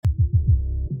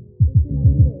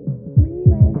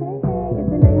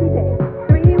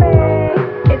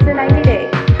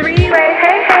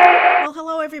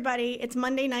everybody. It's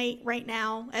Monday night right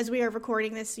now as we are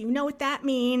recording this. So you know what that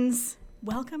means.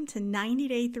 Welcome to 90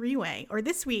 Day Three-Way. Or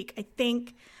this week, I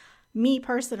think, me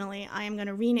personally, I am going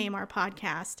to rename our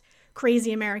podcast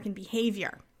Crazy American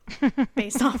Behavior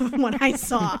based off of what I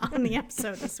saw on the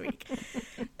episode this week.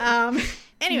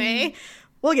 Anyway,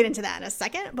 we'll get into that in a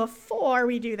second. Before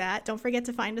we do that, don't forget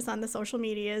to find us on the social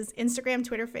medias, Instagram,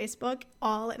 Twitter, Facebook,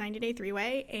 all at 90 Day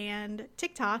Three-Way, and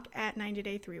TikTok at 90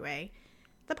 Day Three-Way,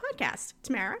 the podcast.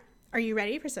 Tamara, are you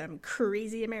ready for some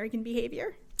crazy American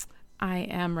behavior? I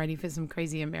am ready for some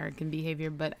crazy American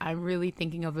behavior, but I'm really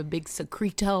thinking of a big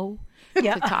secreto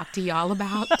to talk to y'all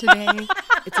about today.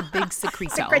 It's a big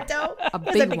secreto. Secreto? A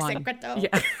big one. Secreto?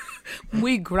 Yeah.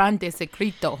 Muy grande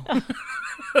secreto.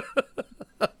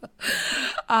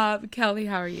 Kelly,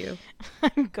 how are you?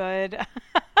 I'm good.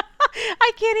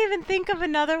 I can't even think of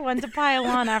another one to pile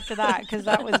on after that because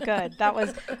that was good. That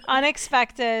was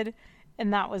unexpected,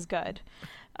 and that was good.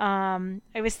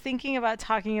 I was thinking about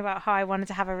talking about how I wanted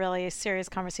to have a really serious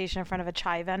conversation in front of a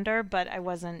chai vendor, but I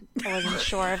wasn't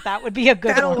sure if that would be a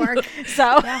good That'll one. work.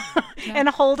 So, and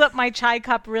hold up my chai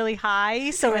cup really high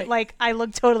so it I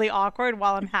look totally awkward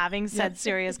while I'm having said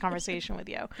serious conversation with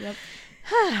you. Yep.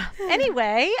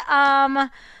 Anyway,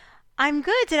 I'm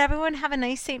good. Did everyone have a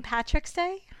nice St. Patrick's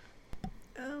Day?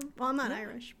 Well, I'm not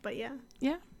Irish, but yeah.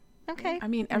 Yeah. Okay. I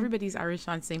mean, everybody's Irish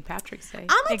on St. Patrick's Day.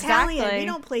 I'm Italian. Exactly. We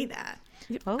don't play that.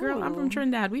 Girl, I'm from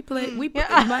Trinidad. We play.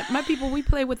 My people. We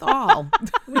play with all.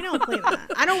 We don't play that.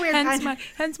 I don't wear.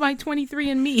 Hence my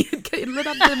 23andMe. It lit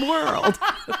up the world.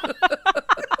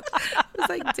 It's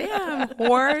like, damn,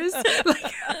 whores.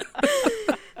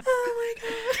 Oh my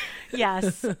god.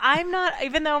 Yes, I'm not,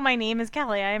 even though my name is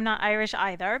Kelly, I am not Irish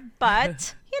either,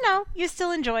 but, you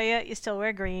still enjoy it. You still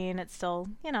wear green. It's still,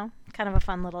 kind of a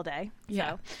fun little day.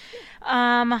 Yeah.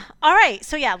 So, all right.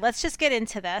 So, yeah, let's just get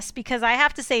into this because I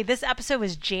have to say this episode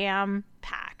was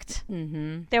jam-packed.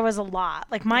 Mm-hmm. There was a lot.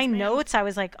 Like, my notes, I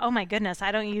was like, oh, my goodness,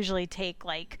 I don't usually take,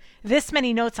 like, this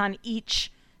many notes on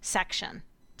each section.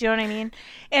 Do you know what I mean?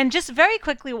 And just very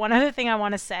quickly, one other thing I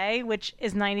want to say, which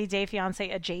is 90 Day Fiance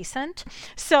adjacent.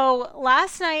 So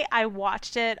last night I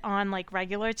watched it on like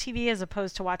regular TV as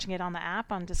opposed to watching it on the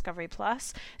app on Discovery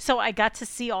Plus. So I got to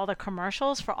see all the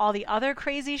commercials for all the other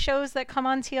crazy shows that come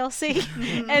on TLC.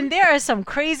 Mm-hmm. And there are some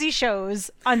crazy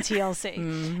shows on TLC.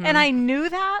 Mm-hmm. And I knew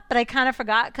that, but I kind of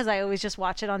forgot because I always just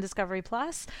watch it on Discovery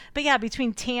Plus. But yeah,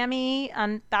 between Tammy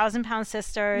on 1,000 Pound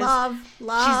Sisters.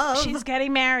 Love. She's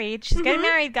getting married. She's getting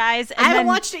married, guys. And I haven't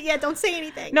watched it yet. Don't say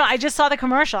anything. No, I just saw the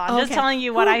commercial. I'm just telling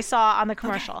you what I saw on the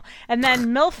commercial. Okay. And then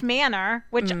MILF Manor,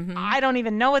 which I don't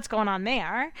even know what's going on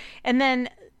there. And then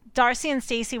Darcy and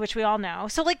Stacey, which we all know.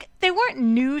 So, like, they weren't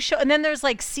new shows. And then there's,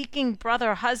 like, Seeking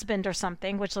Brother Husband or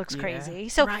something, which looks crazy.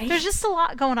 So there's just a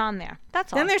lot going on there.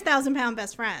 That's all. Then there's 1,000 Pound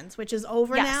Best Friends, which is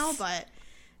over now, but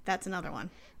that's another one.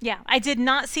 Yeah, I did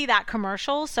not see that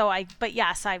commercial, but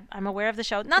yes, I'm aware of the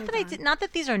show. Not that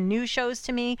these are new shows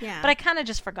to me, but I kind of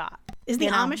just forgot. Is the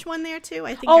Amish one there too?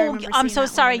 I think. Oh, I'm so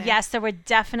sorry. Yes, there were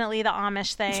definitely the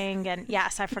Amish thing, and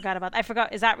yes, I forgot about.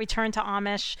 Is that Return to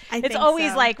Amish? It's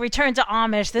always like Return to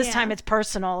Amish. This time it's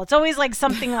personal. It's always like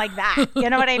something like that. You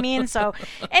know what I mean? So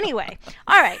anyway,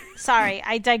 all right. Sorry,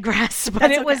 I digress. But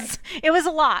it was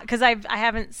a lot because I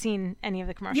haven't seen any of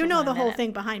the commercials. You know the whole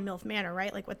thing behind MILF Manor,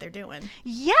 right? Like what they're doing.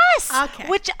 Yes. Okay.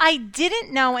 Which I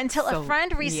didn't know until a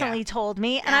friend recently told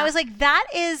me, and I was like, that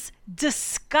is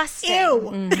disgusting.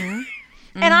 Ew. Mm-hmm.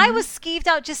 And I was skeeved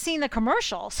out just seeing the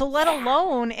commercial. So let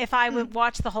alone if I would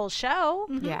watch the whole show.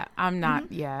 Mm-hmm. Yeah, I'm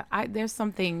not. Yeah, there's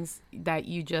some things that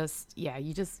you just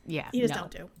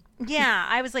don't do. Yeah,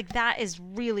 I was like, that is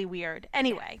really weird.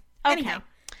 Anyway, okay. Anyhow.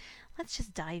 Let's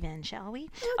just dive in, shall we?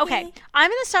 Okay. I'm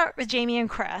going to start with Jamie and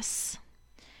Chris.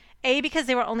 Because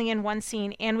they were only in one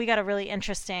scene, and we got a really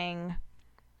interesting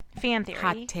fan theory.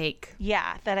 Hot take.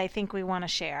 Yeah, that I think we want to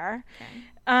share.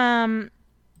 Okay.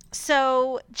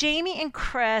 So Jamie and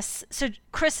Chris. So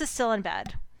Chris is still in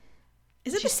bed.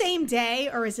 Is it the same day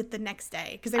or is it the next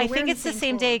day? Because I think it's the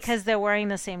same day because they're wearing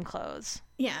the same clothes.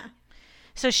 Yeah.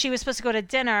 So she was supposed to go to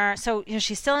dinner. So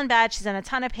she's still in bed. She's in a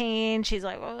ton of pain. She's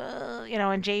like,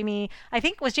 and Jamie.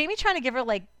 Was Jamie trying to give her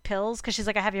like pills because she's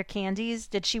like, I have your candies.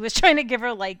 She was trying to give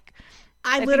her like.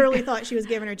 I literally thought she was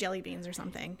giving her jelly beans or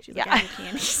something. She's like, I have your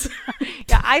candies.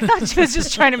 Yeah, I thought she was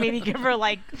just trying to maybe give her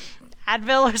like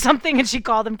Advil or something, and she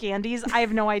called them candies. I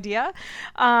have no idea.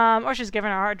 Or she was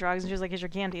giving her hard drugs, and she was like, here's your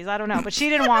candies. I don't know. But she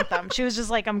didn't want them. She was just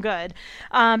like, I'm good.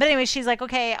 But anyway, she's like,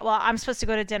 okay, well, I'm supposed to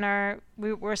go to dinner.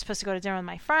 We're supposed to go to dinner with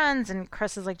my friends. And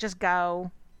Chris is like, just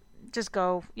go.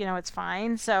 It's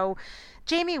fine. So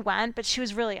Jamie went, but she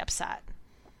was really upset.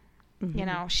 You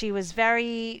know, she was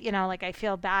very, you know, like, I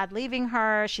feel bad leaving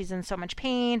her. She's in so much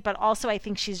pain. But also, I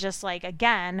think she's just like,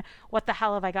 again, what the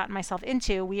hell have I gotten myself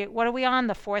into? What are we on?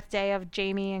 The 4th day of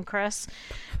Jamie and Chris?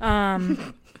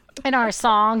 In our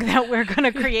song that we're going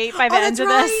to create by the end of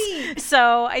this.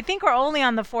 So I think we're only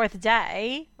on the 4th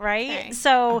day, right? Okay.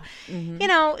 So, you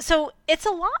know, so it's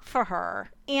a lot for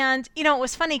her. And, you know, it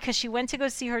was funny because she went to go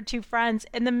see her 2 friends.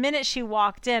 And the minute she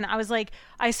walked in, I was like,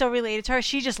 I so related to her.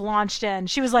 She just launched in.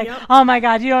 She was like, oh my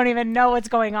God, you don't even know what's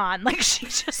going on. Like, she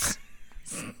just...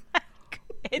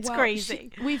 It's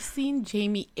crazy. We've seen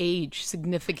Jamie age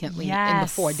significantly in the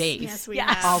 4 days. Yes, we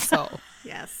have. Also.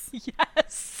 Yes.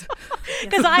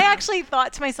 Because I actually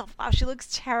thought to myself, wow, she looks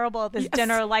terrible at this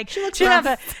dinner. Like, she didn't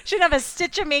have a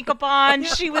stitch of makeup on.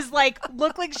 She was like,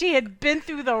 looked like she had been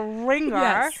through the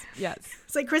ringer. Yes.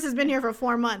 It's like Chris has been here for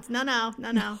 4 months. No.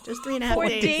 Just 3.5 4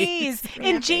 days.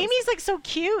 And Jamie's like so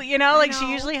cute, you know? Like,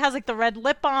 she usually has like the red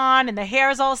lip on and the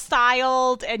hair's all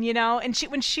styled. And, you know, and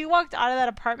when she walked out of that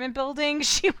apartment building,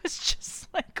 she was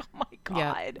just like, oh my God.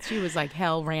 Yeah, she was like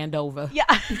hell ran over. Yeah.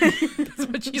 That's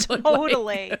what she looked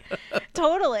like.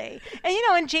 Totally. And, you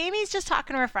know, and Jamie's just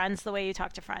talking to her friends the way you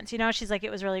talk to friends. You know, she's like,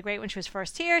 it was really great when she was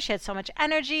first here. She had so much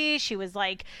energy. She was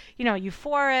like, you know,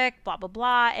 euphoric, blah, blah,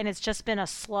 blah. And it's just been a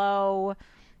slow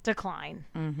decline.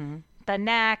 The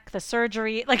neck, the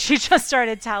surgery, like, she just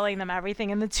started telling them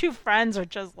everything. And the 2 friends are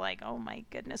just like, oh my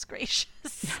goodness gracious.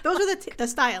 Those are the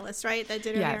stylists, right? That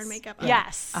did her hair and makeup.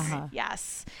 Yes.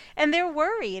 And they're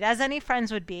worried, as any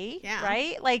friends would be,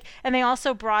 right? Like, and they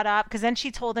also brought up, because then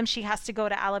she told them she has to go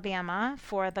to Alabama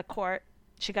for the court.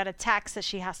 She got a text that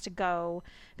she has to go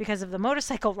because of the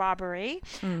motorcycle robbery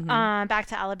back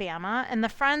to Alabama. And the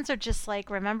friends are just like,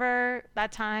 remember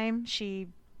that time she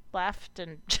left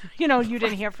and, you know, you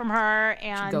didn't hear from her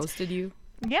and she ghosted you?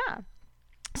 Yeah.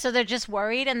 So they're just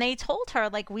worried, and they told her,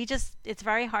 like, it's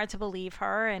very hard to believe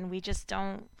her, and we just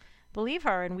don't believe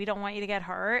her, and we don't want you to get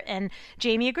hurt. And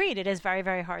Jamie agreed. It is very,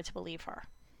 very hard to believe her.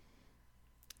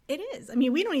 It is. I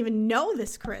mean, we don't even know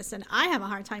this Chris, and I have a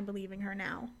hard time believing her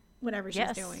now, whatever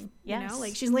she's doing. You know,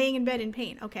 like, she's laying in bed in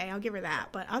pain. Okay, I'll give her that.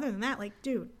 But other than that, like,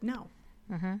 dude, no.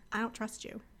 I don't trust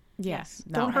you. Yes.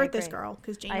 No, don't hurt this girl,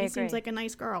 because Jamie seems like a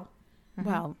nice girl.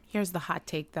 Well, here's the hot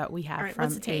take that we have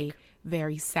from a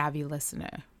very savvy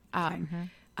listener.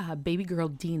 Baby girl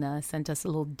Dina sent us a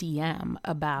little DM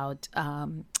about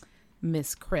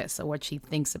Miss Chris, or what she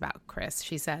thinks about Chris.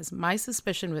 She says, my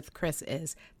suspicion with Chris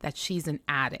is that she's an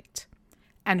addict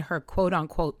and her quote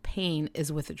unquote pain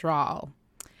is withdrawal.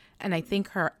 And I think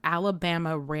her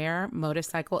Alabama rare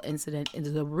motorcycle incident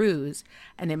is a ruse,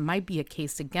 and it might be a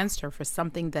case against her for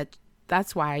something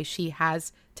that's why she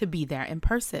has to be there in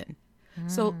person.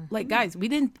 So, like, guys, we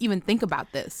didn't even think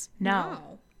about this.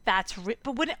 No. That's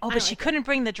but she couldn't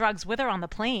bring the drugs with her on the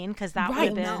plane, because that would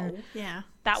have been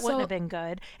that wouldn't have been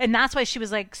good. And that's why she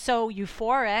was like so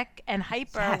euphoric and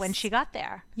hyper when she got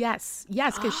there. Yes,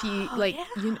 because she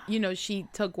you know, she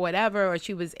took whatever, or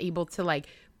she was able to like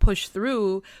push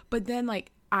through. But then,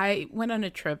 like, I went on a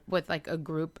trip with like a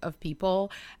group of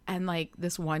people, and like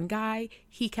this one guy,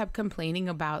 he kept complaining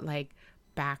about like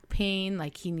back pain,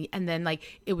 like and then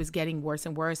like it was getting worse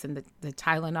and worse, and the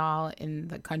Tylenol in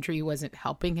the country wasn't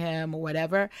helping him or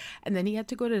whatever, and then he had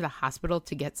to go to the hospital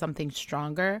to get something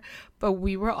stronger. But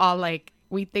we were all like,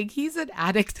 we think he's an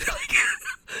addict.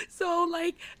 So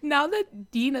like, now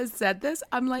that Dina said this,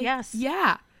 I'm like,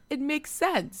 yeah, it makes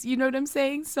sense, you know what I'm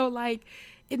saying? So like,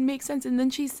 it makes sense. And then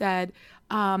she said,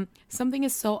 something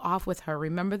is so off with her.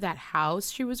 Remember that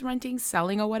house she was renting,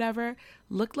 selling or whatever?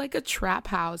 Looked like a trap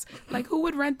house. Like, who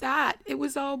would rent that? It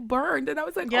was all burned. And I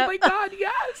was like, oh my God,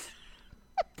 yes.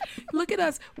 Look at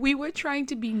us. We were trying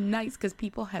to be nice because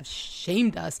people have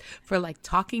shamed us for like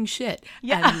talking shit.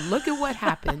 And look at what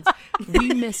happens.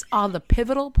 We miss all the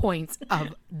pivotal points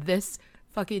of this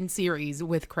fucking series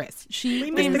with Chris.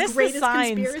 We missed the greatest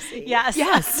conspiracy.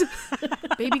 Yes.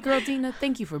 Baby girl Dina,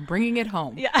 thank you for bringing it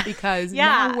home. Because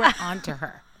now we're on to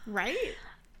her. Right?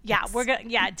 Yeah, we're gonna.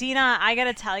 Yeah, Dina, I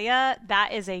gotta tell you, that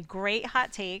is a great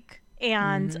hot take,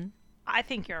 and I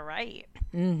think you're right.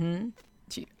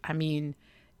 I mean,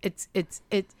 it's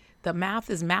the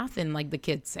math is mathin', like the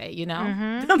kids say, you know.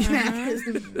 The math is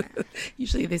math.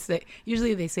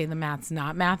 Usually they say the math's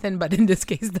not mathin', but in this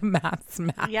case, the math's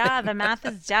mathin'. Yeah, the math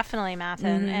is definitely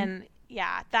mathin', and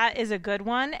yeah, that is a good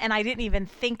one. And I didn't even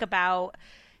think about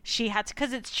she had to,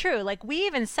 because it's true. Like we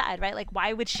even said, right? Like,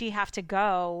 why would she have to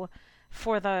go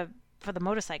for the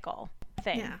motorcycle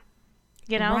thing? Yeah.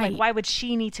 You know, like why would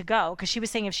she need to go? Because she was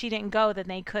saying if she didn't go, then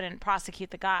they couldn't prosecute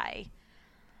the guy.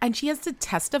 and she has to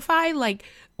testify. Like,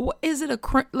 is it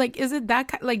is it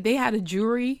that like they had a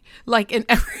jury like in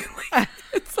every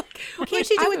it's like, well, can't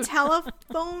she do a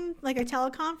telephone, like a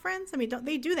teleconference? I mean, don't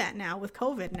they do that now with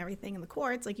COVID and everything in the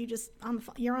courts? Like, you just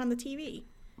you're on the TV,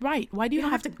 right? Why do you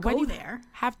have to go there?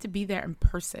 Have to be there in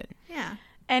person? Yeah.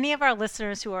 Any of our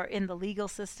listeners who are in the legal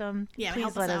system,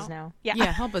 please let us know. Yeah,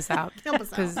 help us out. Help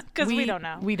us out. Because we don't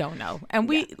know. We don't know. And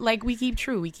we keep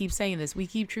true. We keep saying this. We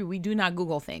keep true. We do not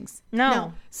Google things.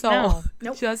 No. So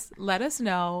Nope. just let us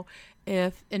know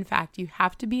if, in fact, you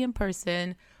have to be in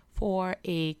person for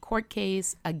a court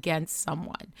case against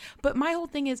someone. But my whole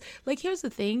thing is, like, here's the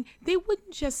thing. They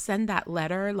wouldn't just send that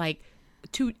letter, like,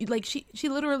 to, like, she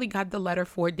literally got the letter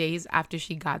 4 days after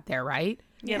she got there, right?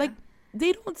 Yeah. Like,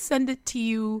 they don't send it to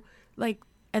you, like,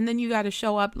 and then you got to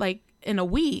show up, like, in a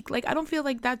week. Like, I don't feel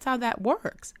like that's how that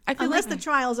works. I feel Unless like the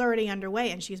trial's already underway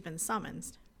and she's been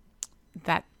summoned.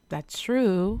 That's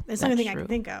true. That's the only thing I can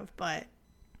think of, but...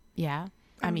 Yeah.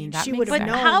 I mean, that she makes would have sense.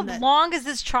 But known how that- long is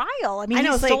this trial? I mean, I know,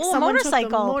 he it's stole like a someone took the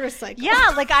motorcycle. motorcycle.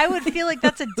 Yeah, like I would feel like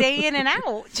that's a day in and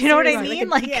out. Do you know what I mean?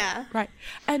 Like, yeah. Right.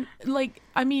 And, like,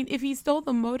 I mean, if he stole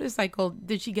the motorcycle,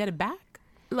 did she get it back?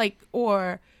 Like,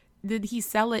 or did he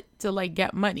sell it to, like,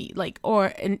 get money? Like,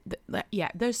 or, and yeah,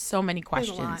 there's so many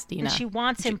questions, lot. Dina. and she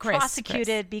wants him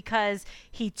prosecuted because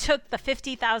he took the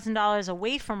 $50,000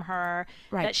 away from her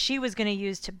that she was going to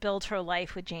use to build her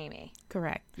life with Jamie.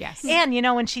 Correct. Yes. And, you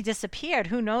know, when she disappeared,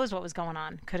 who knows what was going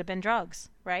on? Could have been drugs,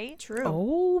 right? True.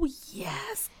 Oh,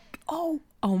 yes. Oh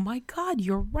my God,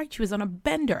 you're right. She was on a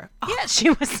bender. Yeah, she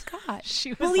was. God. She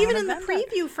was. Well, on even a in the bender.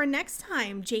 preview for next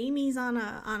time, Jamie's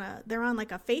they're on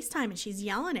like a FaceTime and she's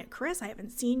yelling at Chris, I haven't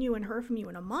seen you and heard from you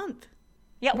in a month.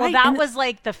 Yeah, well, Right, that and was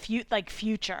like the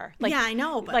future. Like, yeah, I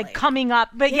know, but like coming up.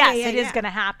 But yes, yeah, it is yeah. going to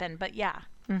happen. But yeah.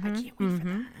 I can't wait for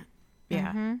that.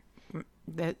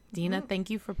 Yeah. Dina, thank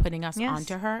you for putting us Yes.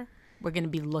 onto her. We're going to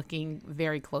be looking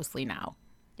very closely now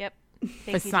Yep. for Thank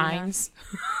you, Dina. signs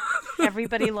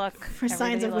Everybody look. For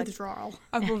signs of look. withdrawal.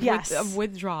 of, Yes.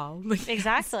 withdrawal.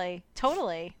 Exactly.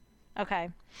 Totally. Okay.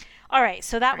 All right.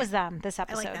 So that was them this I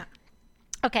episode. like that.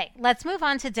 Okay. Let's move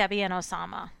on to Debbie and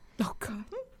Oussama. Oh God,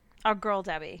 Our girl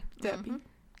Debbie. Debbie.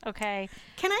 Okay.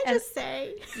 Can I just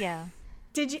say, Yeah.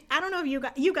 I don't know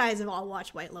if you guys have all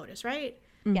watched White Lotus, right?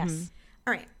 Yes.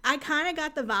 All right. I kind of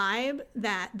got the vibe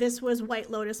that this was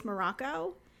White Lotus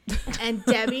Morocco and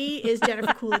Debbie is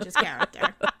Jennifer Coolidge's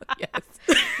character. Yes.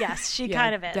 Yes. She Yeah,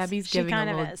 kind of is. Debbie's she giving kind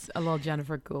a of little, is. a little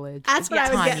Jennifer Coolidge. That's what I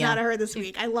was getting Tanya. out of her this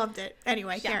week. I loved it.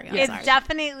 Anyway, carry on. It's Sorry.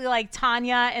 definitely like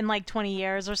Tanya in like 20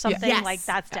 years or something. Yes. Like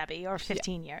that's Debbie, or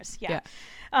 15 years. Yeah. Yeah.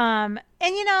 And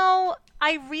you know,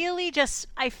 I really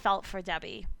I felt for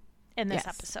Debbie in this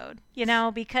Yes. episode, you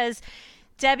know, because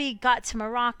Debbie got to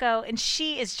Morocco and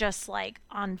she is just like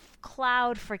on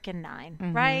cloud freaking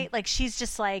 9, right? Like she's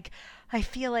just like, I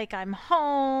feel like I'm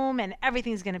home and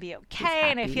everything's going to be okay.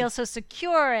 And I happy. feel so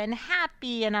secure and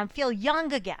happy and I feel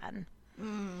young again.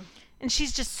 And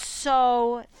she's just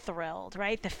so thrilled,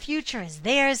 right? The future is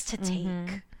theirs to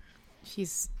take.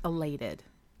 She's elated.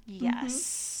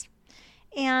 Yes.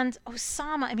 And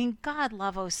Oussama, I mean, God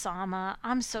love Oussama.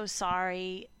 I'm so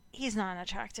sorry. He's not an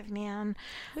attractive man.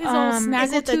 His little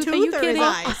Is it the snaggletooth, are you tooth or his kidding?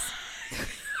 eyes?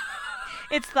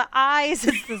 It's the eyes,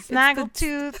 it's the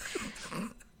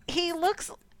snaggletooth. He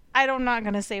looks, I'm not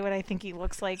going to say what I think he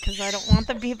looks like because I don't want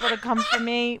the people to come for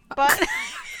me, but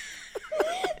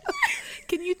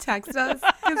Can you text us?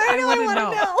 'Cause I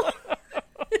want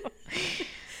to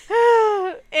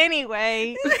know.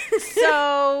 anyway,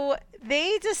 so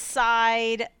they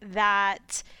decide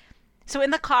that, so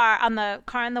in the car on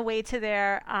the way to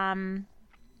their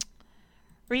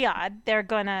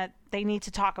Riyadh, they need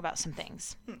to talk about some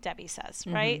things, Debbie says,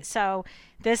 right? So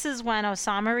this is when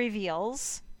Oussama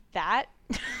reveals that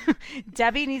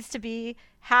Debbie needs to be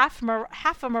half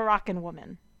a Moroccan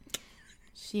woman.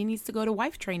 She needs to go to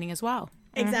wife training as well.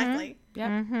 Exactly.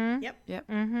 Yep. Yep. Yep.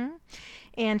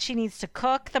 And she needs to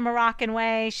cook the Moroccan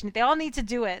way. They all need to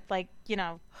do it, like, you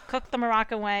know, cook the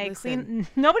Moroccan way. Listen. Clean.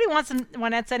 Nobody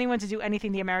wants anyone to do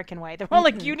anything the American way. They're all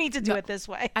like, you need to do it this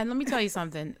way. And let me tell you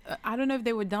something. I don't know if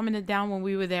they were dumbing it down when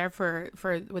we were there for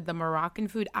with the Moroccan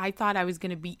food. I thought I was going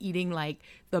to be eating like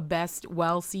the best,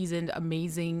 well-seasoned,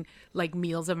 amazing like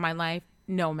meals of my life.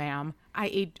 No, ma'am. I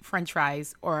ate French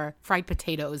fries or fried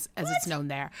potatoes, as it's known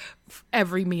there,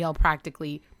 every meal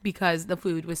practically because the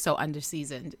food was so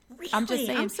underseasoned. I'm just Really?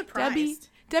 saying, I'm surprised.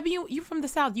 Debbie, you from the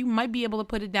South. You might be able to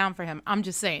put it down for him. I'm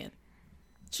just saying.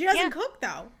 She doesn't Yeah. cook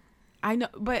though. I know,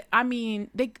 but I mean,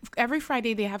 every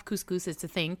Friday they have couscous. It's a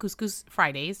thing, couscous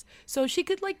Fridays. So she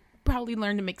could like probably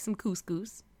learn to make some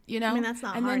couscous. You know, I mean, that's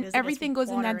not and hard, then is it? Just everything goes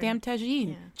in that water damn and- tagine,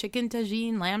 yeah. chicken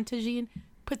tagine, lamb tagine.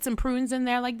 Put some prunes in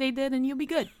there like they did, and you'll be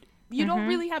good. You don't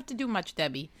really have to do much,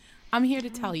 Debbie. I'm here to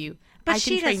tell you. But I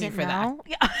she can train you doesn't for know.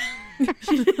 that.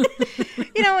 Yeah.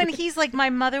 You know, and he's like, my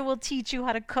mother will teach you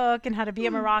how to cook and how to be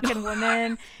a Moroccan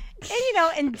woman. And, you know,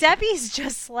 and Debbie's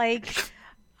just like,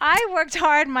 I worked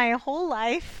hard my whole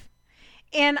life.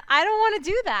 And I don't want to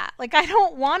do that. Like, I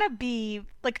don't want to be,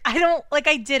 like,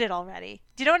 I did it already.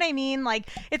 Do you know what I mean? Like,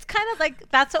 it's kind of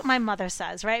like, that's what my mother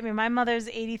says, right? I mean, my mother's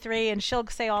 83 and she'll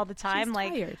say all the time, She's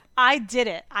like, tired. I did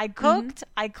it. I cooked,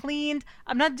 I cleaned.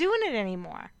 I'm not doing it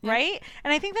anymore, right?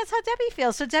 And I think that's how Debbie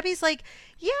feels. So Debbie's like,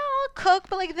 yeah, I'll cook,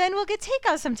 but like, then we'll get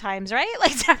takeout sometimes, right?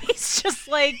 Like, Debbie's just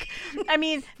like, I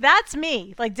mean, that's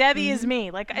me. Like, Debbie is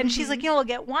me. Like, and she's like, you know, we'll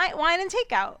get wine and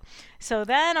takeout. So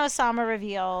then Oussama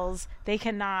reveals they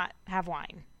cannot have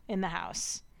wine in the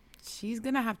house. She's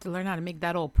going to have to learn how to make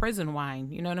that old prison wine.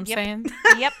 You know what I'm saying?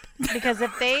 Yep. Because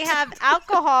if they have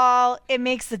alcohol, it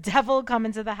makes the devil come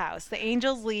into the house. The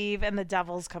angels leave and the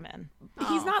devils come in.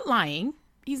 He's not lying.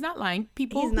 He's not lying.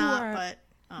 People He's who not, are,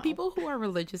 but people who are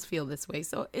religious feel this way.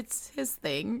 So it's his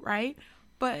thing, right?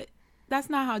 But that's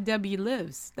not how Debbie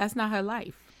lives. That's not her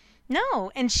life.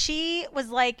 No, and she was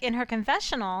like in her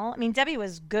confessional. I mean, Debbie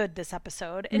was good this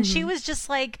episode, and she was just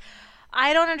like,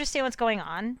 I don't understand what's going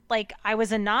on. Like, I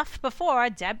was enough before.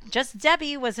 Just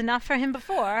Debbie was enough for him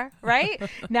before, right?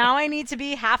 Now I need to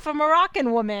be half a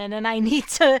Moroccan woman, and I need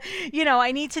to, you know,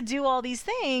 I need to do all these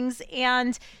things.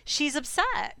 And she's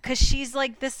upset because she's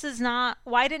like, this is not,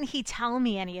 why didn't he tell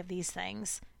me any of these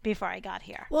things before I got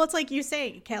here? Well, it's like you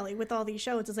say, Kelly, with all these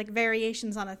shows, it's like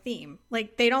variations on a theme.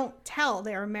 Like, they don't tell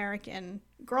their American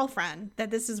girlfriend that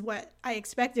this is what I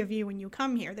expect of you when you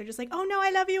come here. They're just like, oh no,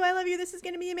 I love you, this is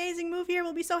going to be amazing, move here,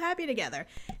 we'll be so happy together.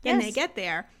 Then they get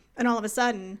there, and all of a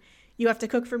sudden, you have to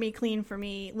cook for me, clean for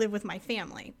me, live with my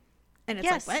family. And it's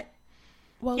like, what?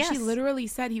 Well, she literally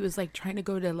said he was like trying to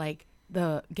go to like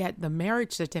get the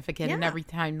marriage certificate and every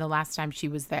time the last time she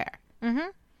was there.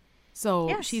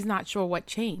 So she's not sure what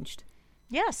changed.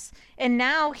 Yes. And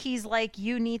now he's like,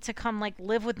 you need to come like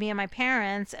live with me and my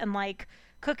parents and like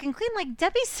cook and clean. Like,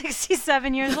 Debbie's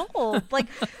 67 years old. Like,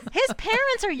 his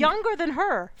parents are younger than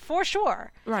her, for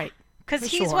sure. Right. Because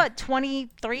he's what,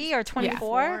 23 or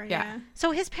 24? Yeah.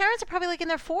 So his parents are probably like in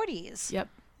their 40s. Yep.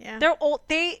 Yeah. They're old.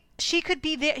 He could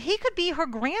be her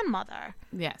grandmother.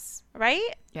 Yes.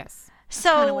 Right? Yes.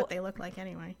 So Kind of what they look like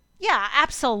anyway. yeah,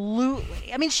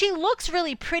 absolutely. I mean, she looks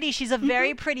really pretty. She's a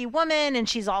very pretty woman, and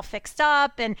she's all fixed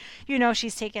up, and, you know,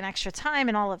 she's taken extra time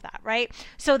and all of that, right?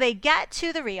 So they get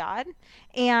to the Riyadh,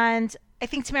 and I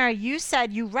think, Tamara, you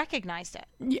said you recognized it.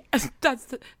 Yes,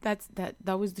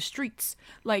 that was the streets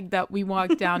like that we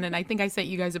walked down, and I think I sent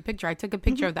you guys a picture. I took a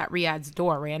picture of that Riyadh's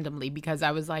door randomly because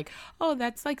I was like, oh,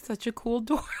 that's like such a cool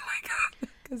door.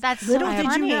 That's Little so did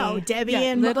funny. you know, Debbie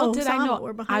and Oussama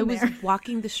were behind I was there.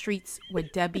 walking the streets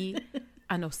with Debbie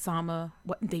and Oussama.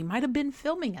 They might have been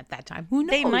filming at that time. Who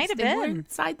knows? They might have were been.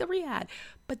 inside the Riyadh.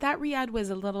 But that Riyadh was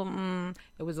a little,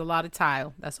 it was a lot of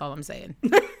tile. That's all I'm saying.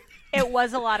 It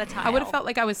was a lot of time. I would have felt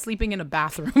like I was sleeping in a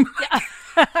bathroom.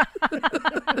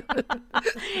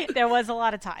 There was a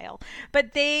lot of tile.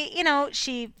 But they, you know,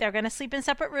 they're going to sleep in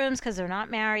separate rooms because they're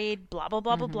not married, blah, blah,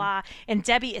 blah, blah, blah. And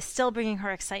Debbie is still bringing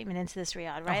her excitement into this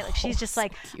Riyadh, right? Like, she's just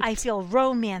like, cute. I feel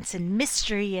romance and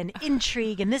mystery and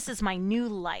intrigue, and this is my new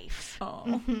life.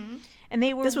 Oh. And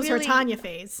they were This was really, her Tanya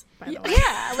phase, by the way.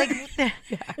 Yeah, like,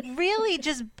 really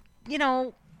just, you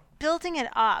know, building it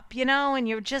up, you know, and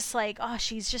you're just like, oh,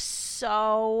 she's just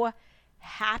so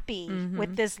happy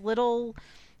with this little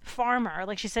farmer.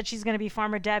 Like, she said she's going to be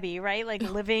Farmer Debbie, right? Like,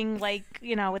 living like,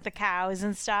 you know, with the cows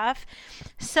and stuff.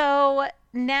 So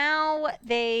now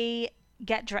they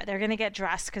they're going to get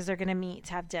dressed because they're going to meet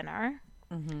to have dinner.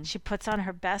 She puts on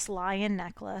her best lion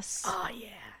necklace. Oh, yeah.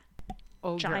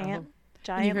 Oh, Giant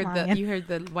girl. You heard lion. you heard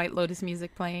the White Lotus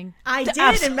music playing? I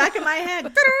did in back of my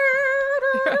head.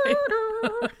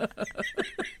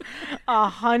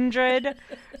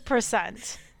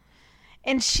 100%.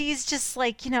 And she's just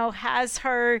like, you know, has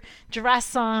her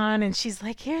dress on, and she's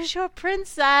like, here's your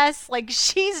princess. Like,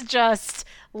 she's just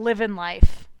living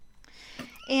life.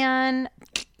 And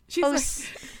She's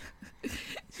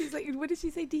like, what did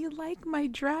she say? Do you like my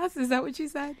dress? Is that what she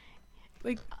said?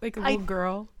 Like a little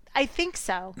girl? I think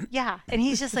so. Yeah. And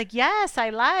he's just like, yes, I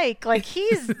like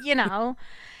he's, you know,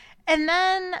 and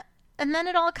then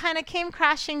it all kind of came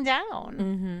crashing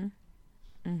down.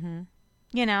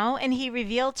 You know, and he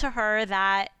revealed to her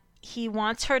that he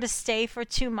wants her to stay for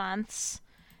 2 months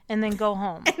and then go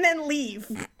home. And then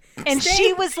leave. And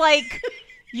she was like,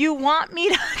 you want me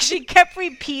to? She kept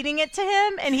repeating it to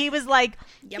him, and he was like,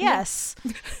 yes.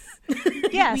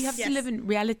 Yes. We have to live in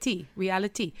reality.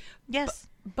 Yes.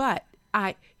 But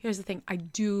here's the thing. I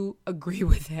do agree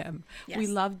with him. Yes. We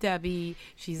love Debbie.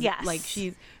 She's like,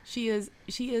 she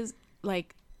is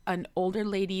like an older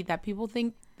lady that people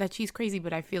think that she's crazy,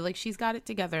 but I feel like she's got it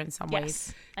together in some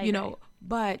ways, you know,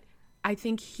 but I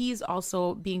think he's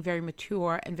also being very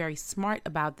mature and very smart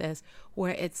about this,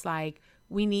 where it's like,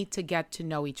 we need to get to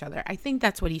know each other. I think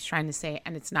that's what he's trying to say,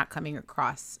 and it's not coming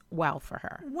across well for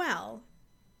her. Well,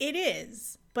 it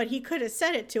is, but he could have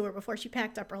said it to her before she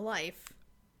packed up her life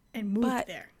and moved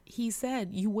there. He said,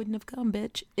 you wouldn't have come,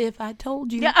 bitch, if I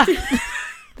told you. Yeah.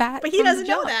 But he doesn't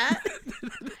know that.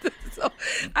 So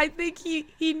I think he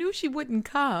knew she wouldn't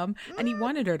come, and he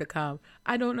wanted her to come.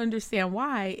 I don't understand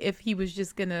why, if he was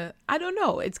just gonna, I don't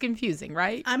know. It's confusing,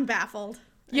 right? I'm baffled.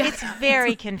 Yeah. It's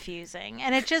very confusing.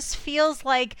 And it just feels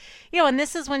like, you know, and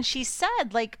this is when she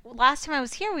said, like, last time I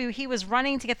was here, he was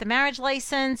running to get the marriage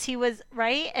license. He was,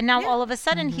 right? And now all of a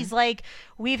sudden he's like,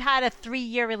 we've had a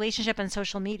 3-year relationship on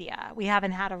social media. We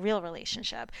haven't had a real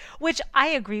relationship, which I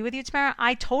agree with you, Tamara.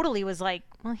 I totally was like,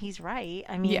 well, he's right.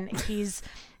 I mean, he's,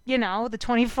 you know, the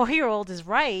 24-year-old is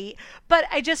right. But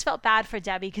I just felt bad for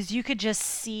Debbie because you could just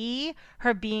see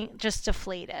her being just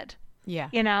deflated. Yeah.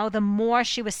 You know, the more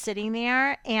she was sitting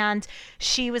there, and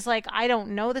she was like, I don't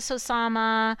know this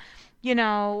Oussama, you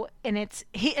know, and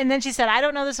then she said, I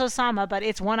don't know this Oussama, but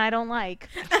it's one I don't like.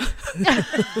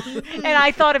 And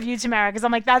I thought of you, Tamara, because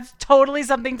I'm like, that's totally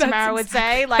something Tamara would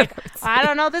say. Like, I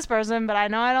don't know this person, but I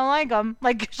know I don't like him.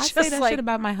 Like, I just say that like, shit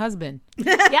about my husband.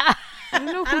 yeah. I don't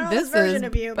know who I don't know this version is,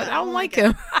 of you, but I don't like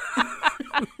him.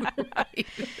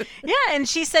 Yeah, and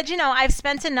she said, you know, I've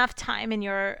spent enough time in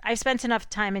your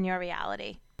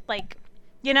reality. Like,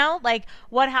 you know, like,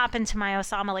 what happened to my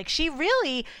Oussama? Like, she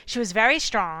was very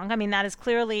strong. I mean, that is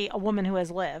clearly a woman who has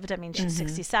lived. I mean, she's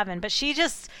 67, but she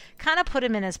just kind of put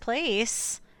him in his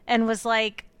place and was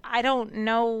like, I don't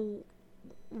know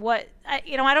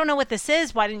I don't know what this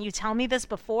is. Why didn't you tell me this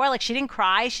before? Like, she didn't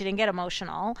cry. She didn't get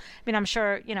emotional. I mean, I'm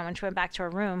sure, you know, when she went back to her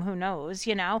room, who knows,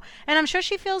 you know, and I'm sure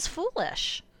she feels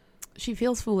foolish. She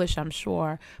feels foolish, I'm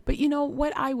sure. But you know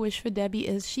what I wish for Debbie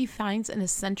is she finds an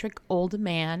eccentric old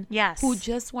man who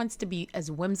just wants to be as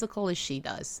whimsical as she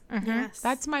does. Yes.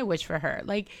 That's my wish for her.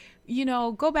 Like, you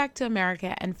know, go back to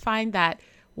America and find that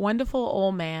wonderful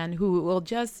old man who will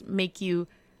just make you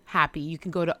happy. You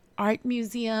can go to art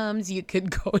museums. You could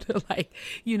go to, like,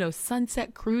 you know,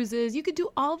 sunset cruises. You could do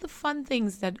all the fun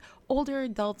things that older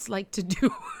adults like to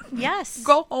do. Yes.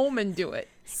 Go home and do it.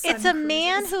 It's a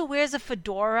man who wears a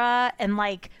fedora and,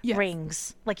 like,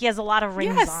 rings. Like, he has a lot of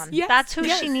rings on. Yes, That's who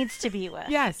she needs to be with.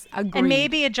 Yes, agreed. And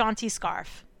maybe a jaunty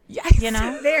scarf. Yes. You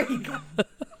know? There you go.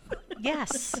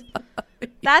 Yes.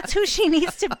 That's who she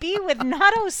needs to be with,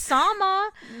 not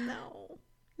Oussama.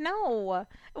 No.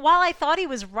 While I thought he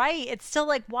was right, it's still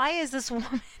like, why is this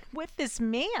woman with this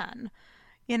man?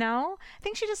 You know? I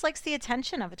think she just likes the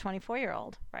attention of a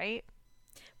 24-year-old, right?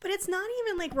 But it's not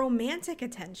even like romantic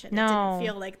attention. No. It didn't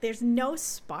feel like there's no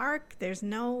spark. There's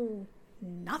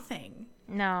nothing.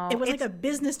 No. It was like a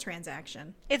business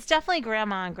transaction. It's definitely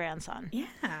grandma and grandson.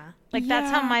 Yeah. Like, that's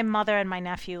how my mother and my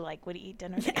nephew, like, would eat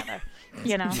dinner together,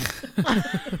 you know?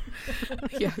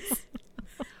 Yes.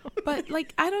 But,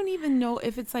 like, I don't even know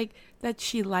if it's like that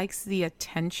she likes the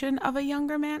attention of a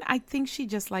younger man. I think she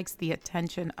just likes the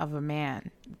attention of a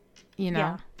man, you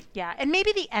know? Yeah. And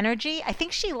maybe the energy. I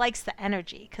think she likes the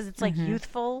energy because it's like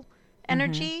youthful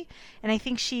energy. And I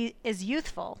think she is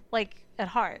youthful, like, at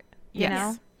heart, you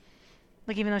know?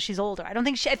 Like, even though she's older. I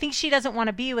think she doesn't want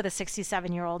to be with a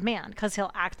 67-year-old man because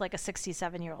he'll act like a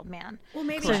 67-year-old man. Well,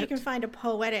 maybe she can find a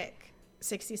poetic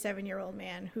 67-year-old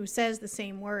man who says the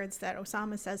same words that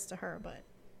Oussama says to her, but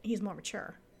he's more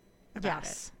mature about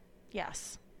it.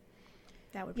 Yes.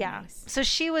 That would be nice. So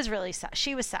she was really sad.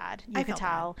 She was sad. You could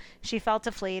tell. She felt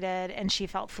deflated and she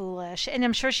felt foolish. And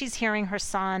I'm sure she's hearing her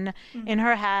son in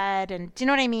her head. And do you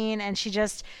know what I mean? And she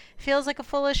just feels like a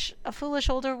foolish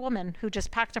older woman who just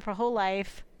packed up her whole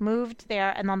life, moved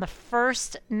there. And on the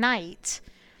first night,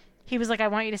 he was like, I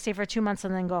want you to stay for 2 months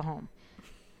and then go home.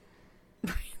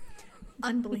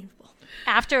 Unbelievable.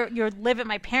 After you live at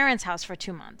my parents' house for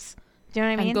 2 months. Do you know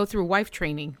what I mean? And go through wife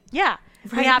training. Yeah.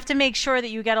 Right. We have to make sure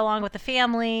that you get along with the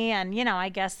family. And, you know, I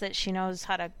guess that she knows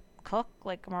how to cook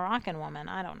like a Moroccan woman.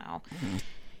 I don't know.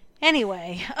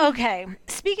 Anyway, okay.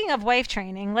 Speaking of wife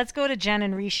training, let's go to Jen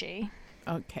and Rishi.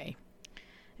 Okay.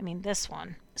 I mean, this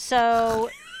one.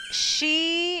 So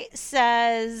she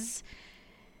says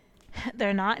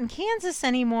they're not in Kansas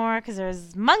anymore because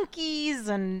there's monkeys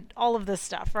and all of this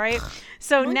stuff, right?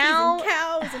 So Monkeys now and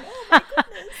cows and oh my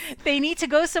goodness. they need to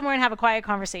go somewhere and have a quiet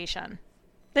conversation.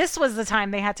 This was the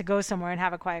time they had to go somewhere and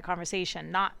have a quiet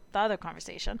conversation, not the other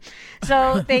conversation.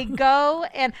 So they go,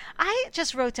 and I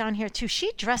just wrote down here too,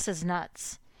 she dresses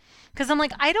nuts. Because I'm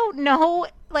like, I don't know,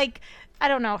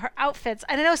 her outfits.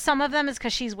 I know some of them is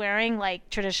because she's wearing like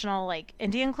traditional like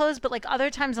Indian clothes, but like other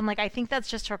times I'm like, I think that's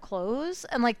just her clothes,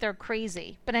 and like they're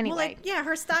crazy. But anyway. Well,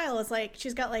 her style is like,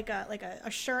 she's got like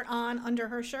a shirt on under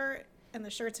her shirt, and the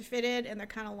shirts are fitted and they're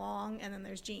kind of long, and then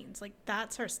there's jeans. Like,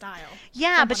 that's her style.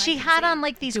 Yeah, but she had on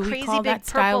like these crazy big that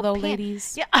style purple though,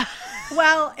 ladies? Yeah.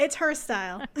 Well, it's her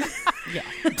style. Yeah.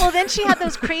 Well, then she had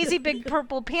those crazy big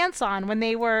purple pants on when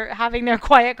they were having their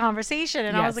quiet conversation,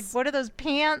 and I was like, what are those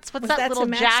pants? What's that little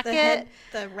jacket?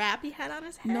 The wrap he had on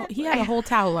his head? No, he had a whole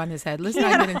towel on his head. Let's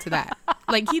not get into that.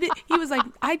 Like, he was like,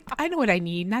 I know what I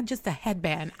need, not just a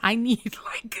headband. I need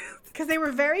like... Because they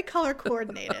were very color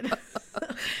coordinated.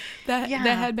 The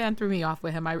headband threw me off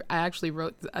with him. I actually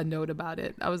wrote a note about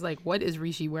it. I was like, what is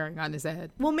Rishi wearing on his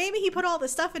head? Well, maybe he put all the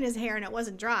stuff in his hair and it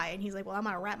wasn't dry. And he's like, well, I'm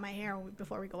going to wrap my hair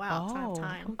before we go out. It's not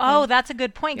time. Okay. Oh, that's a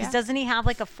good point. Because doesn't he have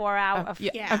like a 4 hour,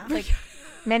 like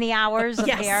many hours of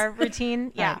hair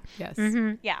routine? Yeah. Right. Yes.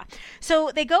 Mm-hmm. Yeah.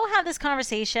 So they go have this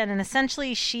conversation, and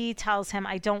essentially she tells him,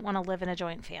 I don't want to live in a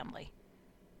joint family.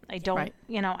 I don't,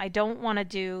 I don't want to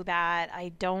do that.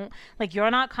 I don't, like,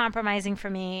 you're not compromising for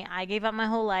me. I gave up my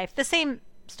whole life. The same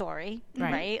story,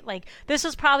 right? Like, this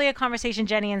was probably a conversation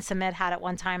Jenny and Samit had at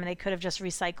one time, and they could have just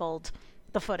recycled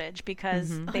the footage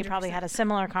because they probably had a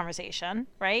similar conversation,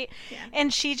 right? Yeah.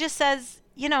 And she just says,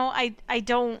 I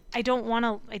don't want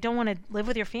to live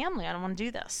with your family. I don't want to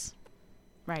do this.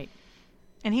 Right.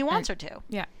 And he wants her to.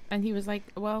 Yeah. And he was like,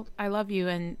 well, I love you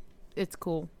and it's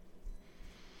cool.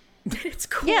 It's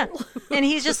cool. Yeah. And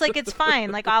he's just like, it's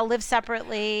fine. Like, I'll live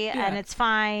separately and it's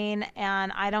fine.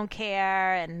 And I don't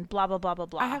care and blah, blah, blah, blah,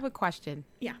 blah. I have a question.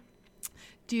 Yeah.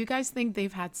 Do you guys think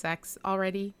they've had sex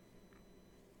already?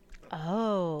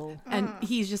 Oh. And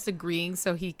he's just agreeing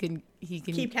so he can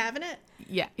keep having it?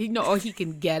 Yeah. Or he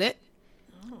can get it?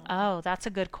 Oh, that's a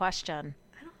good question.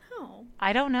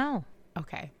 I don't know.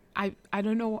 Okay. I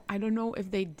don't know. I don't know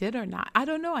if they did or not. I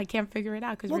don't know. I can't figure it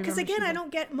out. Because again, I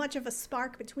don't get much of a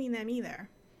spark between them either.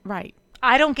 Right.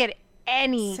 I don't get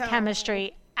any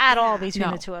chemistry at all between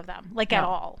the two of them. Like, at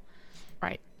all.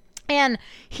 Right. And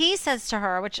he says to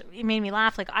her, which made me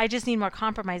laugh, like, I just need more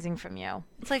compromising from you.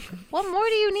 It's like, what more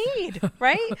do you need?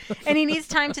 Right? And he needs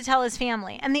time to tell his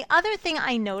family. And the other thing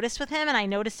I noticed with him, and I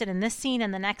noticed it in this scene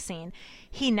and the next scene,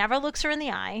 he never looks her in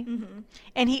the eye. Mm-hmm.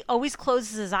 And he always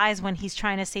closes his eyes when he's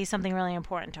trying to say something really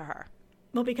important to her.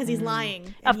 Well, because he's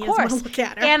lying. And of course. Look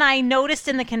at her. And I noticed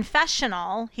in the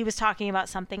confessional, he was talking about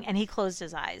something and he closed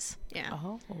his eyes. Yeah.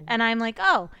 Oh. And I'm like,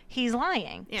 oh, he's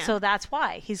lying. Yeah. So that's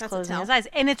why he's closing his eyes.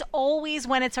 And it's always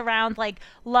when it's around like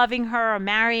loving her or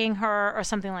marrying her or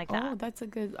something like that. Oh, that's a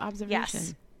good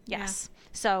observation. Yes. Yeah.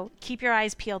 So keep your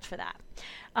eyes peeled for that.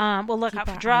 We'll look out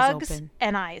for drugs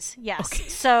and eyes. Yes. Okay.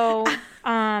 So,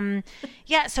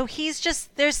 so he's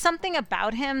just, there's something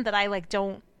about him that I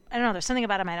don't know. There's something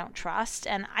about him I don't trust.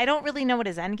 And I don't really know what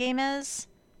his end game is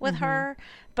with her,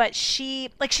 but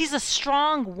she's a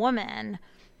strong woman,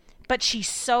 but she's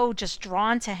so just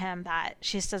drawn to him that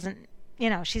she just doesn't,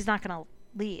 she's not going to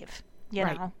leave, you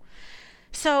know?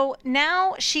 So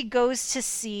now she goes to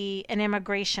see an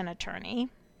immigration attorney.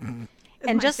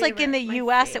 And just like in the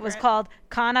U.S., it was called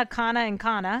Kana, and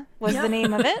Kana was the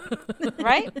name of it,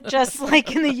 right? Just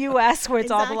like in the U.S. where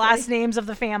it's all the last names of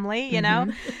the family, you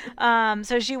know?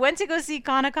 So she went to go see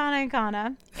Kana, and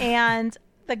Kana. And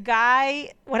the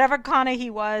guy, whatever Kana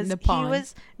he was,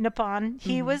 Nippon.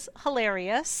 He was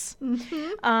hilarious.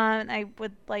 And I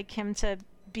would like him to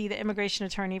be the immigration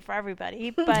attorney for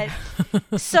everybody. But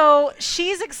so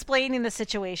she's explaining the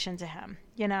situation to him.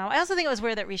 I also think it was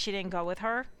weird that Rishi didn't go with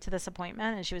her to this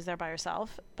appointment and she was there by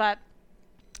herself. But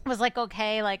it was like,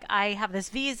 okay, like I have this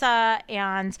visa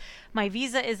and my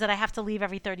visa is that I have to leave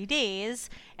every 30 days.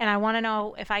 And I want to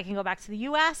know if I can go back to the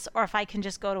U.S. or if I can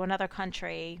just go to another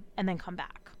country and then come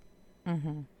back.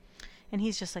 Mm-hmm. And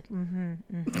he's just like,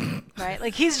 right?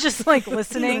 Like, he's just like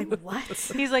listening. He's like, what?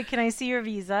 He's like, can I see your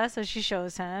visa? So she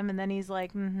shows him. And then he's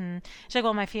like, She's like,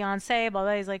 well, my fiance, blah,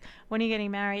 blah. He's like, when are you getting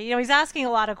married? He's asking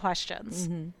a lot of questions.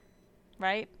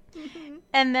 Right?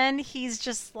 And then he's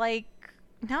just like,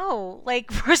 no.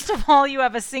 Like, first of all, you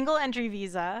have a single entry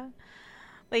visa.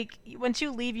 Like, once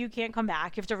you leave, you can't come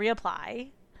back. You have to reapply.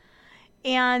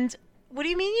 And what do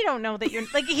you mean you don't know that you're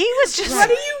like, he was just what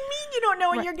do you mean you don't know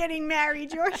when you're getting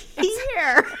married? You're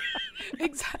here.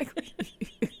 Exactly.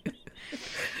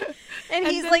 And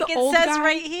he's like, it says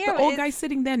right here. The old guy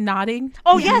sitting there nodding.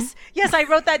 Oh, yes. Yes, I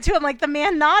wrote that too. I'm like, the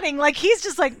man nodding. Like, he's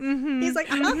just like, He's like,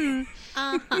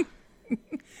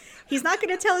 He's not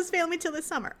going to tell his family till the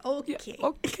summer. Okay. Yeah,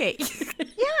 okay.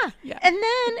 Yeah. And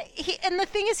then and the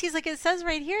thing is, he's like, it says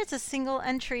right here, it's a single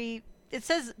entry. It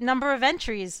says number of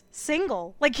entries,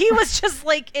 single. Like, he was just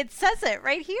like, it says it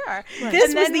right here. Right.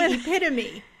 This was the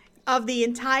epitome of the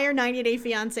entire 90 Day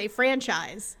Fiancé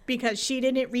franchise because she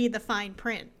didn't read the fine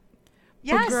print.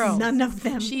 Yes. Girls, none of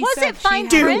them. Was it fine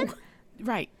print?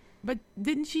 Right. But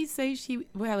didn't she say she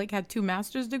had 2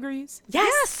 master's degrees?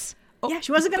 Yes. Oh. Yeah,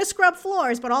 she wasn't going to scrub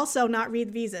floors, but also not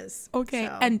read visas. Okay,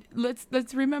 so. And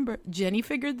let's remember, Jenny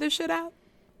figured this shit out.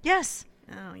 Yes.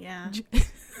 Oh yeah.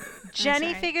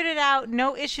 Jenny figured it out.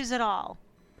 No issues at all.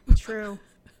 True.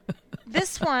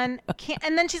 This one can't.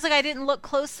 And then she's like, I didn't look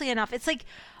closely enough. It's like,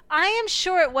 I am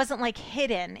sure it wasn't like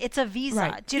hidden. It's a visa.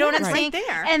 Right. Do you know what I'm saying? Right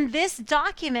there. And this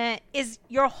document is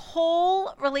your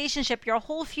whole relationship, your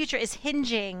whole future is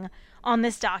hinging on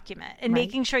this document and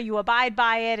making sure you abide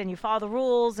by it and you follow the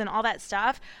rules and all that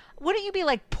stuff. Wouldn't you be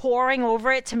like poring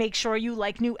over it to make sure you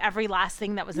like knew every last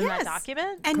thing that was in that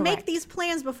document? And make these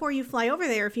plans before you fly over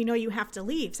there if you know you have to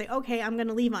leave. Say, okay, I'm going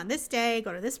to leave on this day,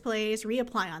 go to this place,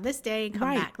 reapply on this day, and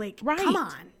come back. Like, come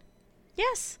on.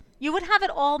 Yes. You would have it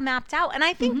all mapped out. And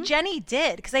I think Jenny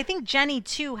did, because I think Jenny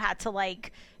too had to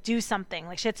like do something,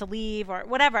 like she had to leave or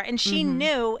whatever. And she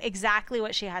knew exactly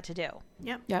what she had to do.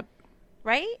 Yep.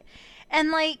 Right?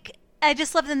 And like, I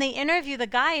just love when they interview the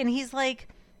guy and he's like,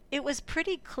 it was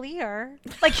pretty clear.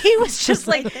 Like, he was just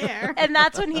like, there. And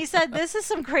that's when he said, this is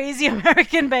some crazy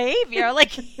American behavior. Like,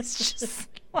 he's just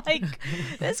like,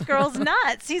 this girl's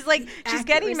nuts. He's like, she's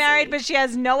getting married, but she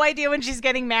has no idea when she's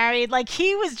getting married. Like,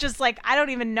 he was just like, I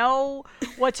don't even know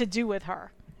what to do with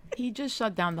her. He just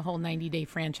shut down the whole 90 Day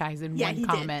franchise in one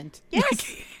comment. Did. Yes,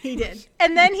 he did.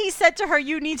 And then he said to her,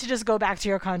 you need to just go back to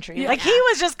your country. Yeah. Like, he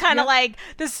was just kind of like,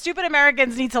 the stupid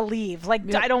Americans need to leave.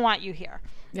 Like, I don't want you here.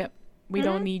 Yep. We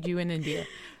don't need you in India.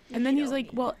 And then he's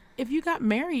like, well, if you got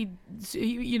married,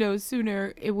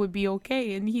 sooner, it would be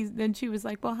okay. And then she was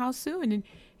like, well, how soon? And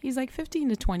he's like, 15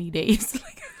 to 20 days.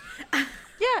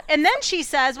 Yeah. And then she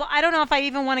says, well, I don't know if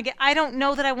I don't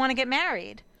know that I want to get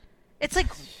married. It's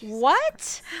like,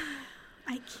 what?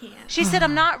 I can't. She said,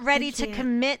 I'm not ready to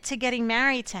commit to getting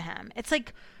married to him. It's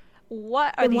like,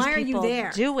 what are these people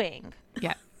doing?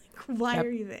 Yeah. Why are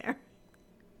you there?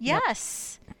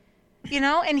 Yes.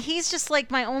 And he's just like,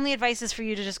 my only advice is for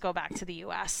you to just go back to the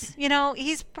U.S.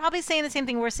 He's probably saying the same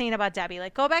thing we're saying about Debbie.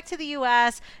 Like, go back to the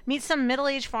U.S., meet some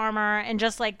middle-aged farmer, and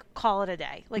just, like, call it a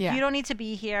day. Like, you don't need to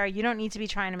be here. You don't need to be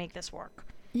trying to make this work.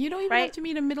 You don't even have to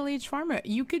meet a middle-aged farmer.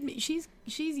 You could, she's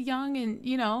young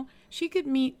and, she could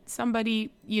meet somebody,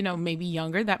 maybe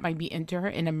younger that might be into her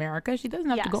in America. She doesn't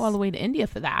have to go all the way to India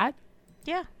for that.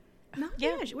 Yeah. No,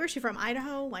 where's she from?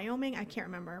 Idaho, Wyoming? I can't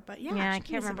remember, but I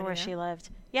can't remember where she lived.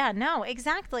 Yeah, no,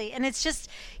 exactly. And it's just,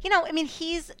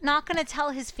 he's not going to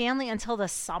tell his family until the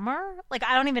summer. Like,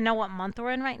 I don't even know what month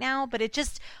we're in right now, but it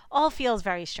just all feels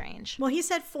very strange. Well, he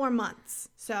said 4 months,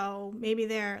 so maybe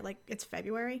they're like, it's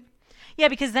February. Yeah,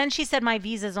 because then she said my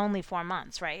visa's only 4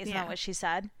 months, right? Isn't that what she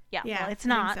said? Yeah, well, it's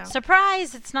not. So.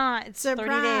 Surprise, it's not. It's 30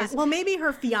 days. Well, maybe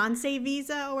her fiance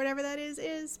visa or whatever that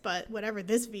is, but whatever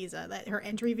this visa, that her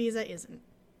entry visa isn't.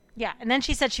 Yeah, and then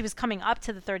she said she was coming up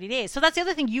to the 30 days. So that's the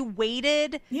other thing. You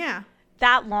waited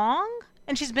that long?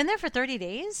 And she's been there for 30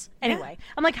 days? Anyway,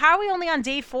 I'm like, how are we only on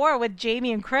day 4 with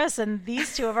Jamie and Chris, and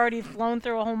these two have already flown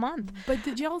through a whole month? But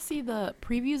did y'all see the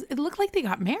previews? It looked like they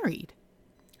got married.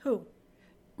 Who?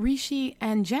 Rishi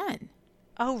and Jen.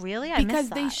 Oh, really? I missed that. Because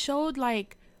they showed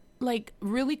like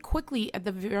really quickly at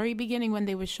the very beginning when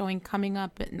they were showing coming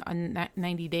up on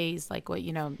 90 days, like what,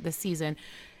 the season,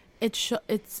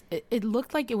 it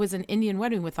looked like it was an Indian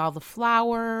wedding with all the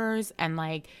flowers and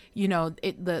like,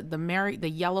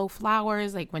 the yellow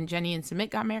flowers, like when Jenny and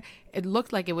Sumit got married, it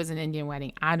looked like it was an Indian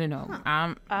wedding. I don't know.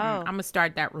 I'm going to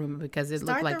start that rumor because it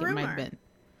looked like it might have been.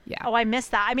 Yeah. Oh, I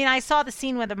missed that. I mean, I saw the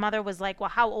scene where the mother was like,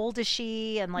 well, how old is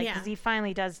she? And like, because he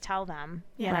finally does tell them,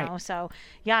 you know? So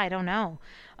yeah, I don't know.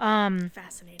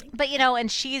 Fascinating. But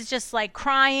and she's just like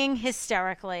crying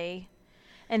hysterically.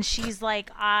 And she's like,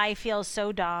 I feel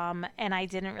so dumb. And I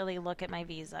didn't really look at my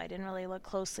visa. I didn't really look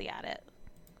closely at it.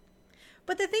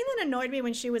 But the thing that annoyed me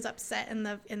when she was upset in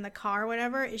the car or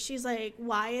whatever is she's like,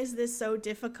 why is this so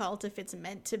difficult if it's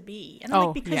meant to be? And I'm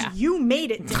like, because you made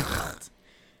it difficult.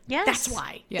 Yes. That's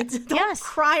why. Yeah. Don't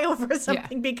cry over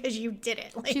something because you did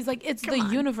it. Like, she's like, it's the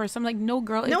universe. I'm like, no,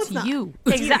 girl, no, it's you.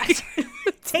 Exactly.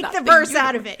 Take the nothing. verse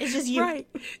out of it. It's just you. Right.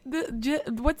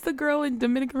 What's the girl in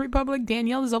Dominican Republic?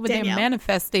 Danielle is over there Danielle.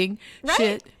 manifesting Right?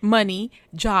 shit, money,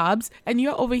 jobs, and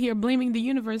you're over here blaming the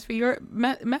universe for your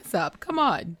mess up. Come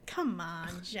on. Come on,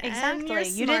 Jen. Exactly. You're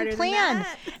You smarter didn't than plan.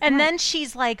 that. And then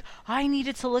she's like, I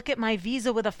needed to look at my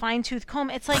visa with a fine-tooth comb.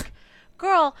 It's like,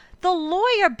 girl, the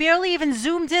lawyer barely even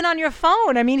zoomed in on your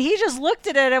phone. I mean, he just looked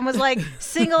at it and was like,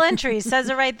 single entry, says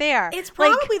it right there. It's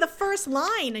like, probably the first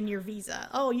line in your visa.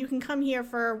 Oh, you can come here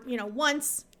for,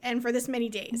 once and for this many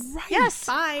days. Right. yes.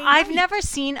 Bye. I've never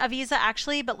seen a visa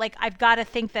actually, but like I've got to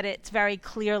think that it's very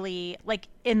clearly like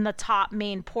in the top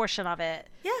main portion of it.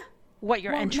 Yeah. What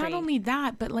your Well, entry. not only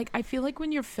that, but like I feel like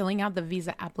when you're filling out the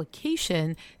visa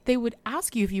application, they would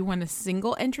ask you if you want a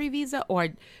single entry visa or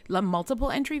a multiple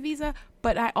entry visa.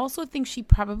 But I also think she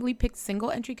probably picked single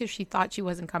entry because she thought she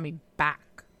wasn't coming back.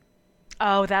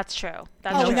 Oh, that's true.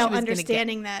 That's Oh, true. without was gonna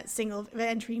understanding that single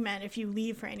entry meant if you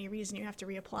leave for any reason, you have to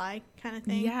reapply kind of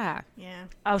thing. Yeah. Yeah.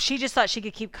 Oh, she just thought she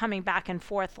could keep coming back and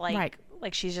forth like Right.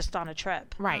 like she's just on a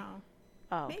trip. Right. Oh.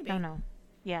 Oh, Maybe. no.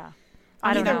 Yeah.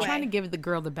 I don't mean, know. they're trying to give the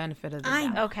girl the benefit of the I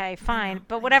doubt. know. Okay, fine.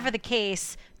 But whatever the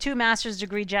case, 2 master's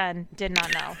degree Jen did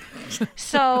not know.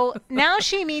 So now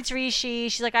she meets Rishi.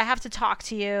 She's like, I have to talk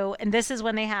to you. And this is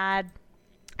when they had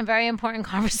a very important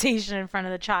conversation in front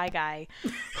of the chai guy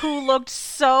who looked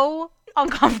so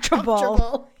uncomfortable.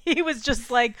 Comfortable. He was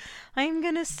just like, I'm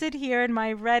going to sit here in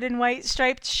my red and white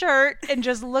striped shirt and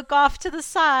just look off to the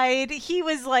side. He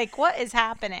was like, what is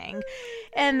happening?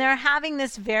 And they're having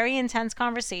this very intense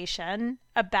conversation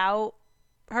about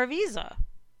her visa.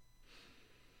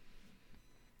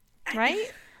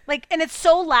 Right? Like, and it's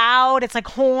so loud. It's like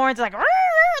horns. It's like,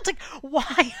 it's like, why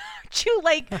aren't you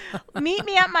like, meet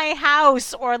me at my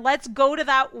house or let's go to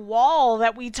that wall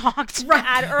that we talked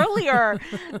at earlier?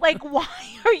 Like, why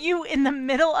are you in the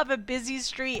middle of a busy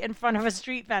street in front of a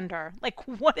street vendor? Like,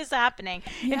 what is happening?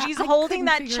 Yeah, and she's I holding couldn't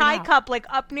that figure it chai out. cup like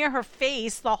up near her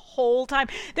face the whole time.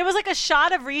 There was like a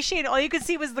shot of Rishi and all you could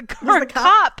see was her the cup,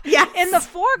 cup? Yes. in the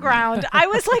foreground. I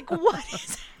was like, what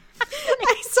is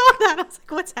I saw that. I was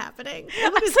like, what's happening? I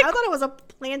was like- thought it was a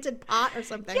planted pot or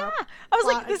something. Yeah, or I was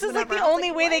like, pot, this is like whatever. the I was only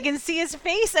like, way they what? can see his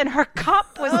face, and her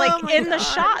cup was Oh like my in the God.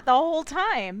 shot the whole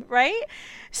time, right?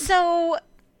 So,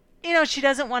 she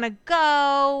doesn't want to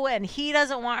go, and he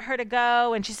doesn't want her to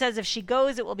go, and she says if she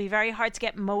goes, it will be very hard to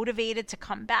get motivated to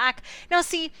come back. Now,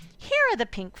 see, here are the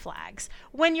pink flags.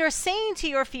 When you're saying to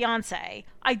your fiance,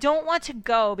 I don't want to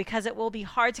go because it will be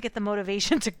hard to get the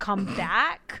motivation to come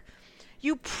back,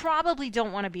 you probably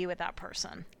don't want to be with that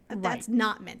person. That's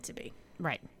not meant to be.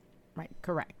 Right. Right.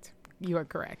 Correct. You are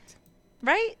correct.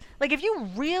 Right? Like if you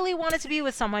really wanted to be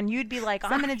with someone, you'd be like,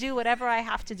 I'm going to do whatever I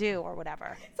have to do or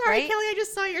whatever. Sorry, right? Kelly, I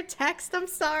just saw your text. I'm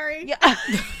sorry. Yeah.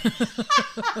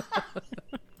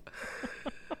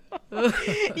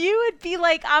 You would be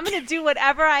like, I'm going to do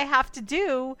whatever I have to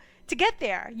do to get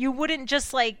there. You wouldn't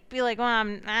just like be like, well,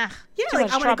 Yeah, too like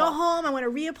much I want to trouble. go home. I want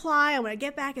to reapply. I want to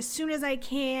get back as soon as I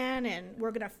can, and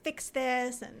we're gonna fix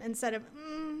this. And instead of, I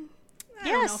don't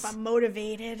know Yes. if I'm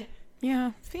motivated.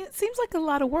 Yeah. It seems like a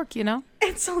lot of work, you know?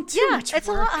 It's all too Yeah, much it's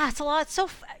work. a lot. It's a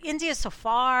lot. India's so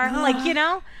far. Like,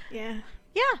 Yeah.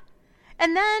 Yeah.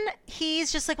 And then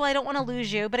he's just like, well, I don't want to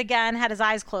lose you. But again, had his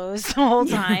eyes closed the whole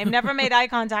time. Never made eye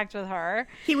contact with her.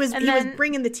 He was And he was then-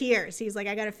 bringing the tears. He's like,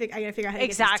 I gotta figure out how to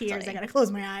Exactly. get these tears. I gotta close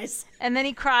my eyes. And then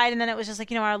he cried. And then it was just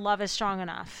like, our love is strong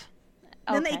enough.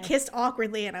 Then they Okay. kissed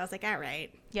awkwardly, and I was like, all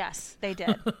right. Yes, they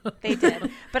did. They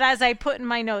did. But as I put in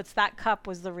my notes, that cup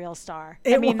was the real star. I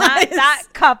It mean, was. that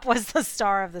cup was the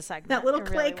star of the segment. That little It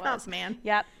clay really cup, was. man.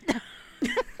 Yep.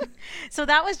 So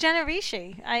that was Jenna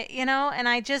Rishi. And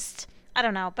I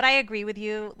don't know, but I agree with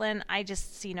you, Lynn. I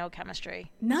just see no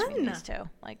chemistry between None. these two,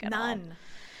 like at None.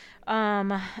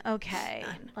 all. Okay,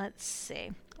 None. let's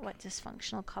see. What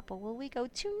dysfunctional couple will we go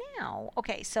to now?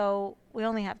 Okay, so we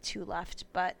only have 2 left,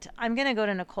 but I'm gonna go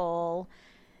to Nicole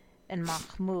and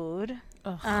Mahmoud.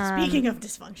 Speaking of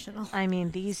dysfunctional, I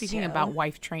mean, these Speaking two. about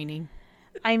wife training.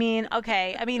 I mean,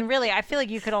 okay. I mean, really, I feel like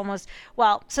you could almost.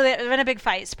 Well, so they're in a big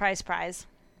fight. Surprise, surprise.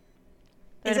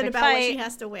 They're is in a it big about what fight. she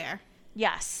has to wear?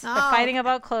 Yes, they're Oh, fighting okay.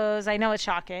 about clothes. I know it's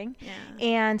shocking. Yeah.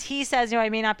 And he says, I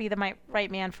may not be the right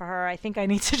man for her. I think I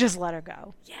need to just let her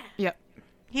go. Yeah. Yep.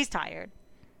 He's tired.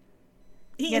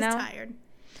 He You is know? tired.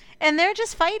 And they're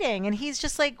just fighting. And he's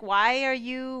just like, why are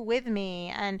you with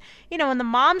me? And, and the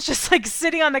mom's just like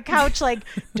sitting on the couch, like,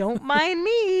 don't mind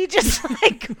me. Just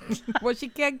like, Well, she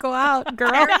can't go out, girl.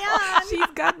 Carry on. She's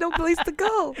got no place to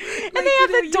go. and they have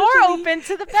the door open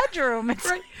to the bedroom. It's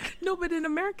Right. No, but in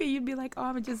America, you'd be like, oh,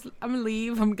 I'm gonna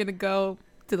leave. I'm gonna go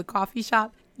to the coffee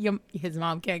shop. His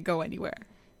mom can't go anywhere.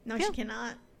 No, she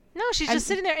cannot. No, she's just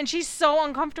sitting there, and she's so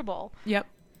uncomfortable. Yep.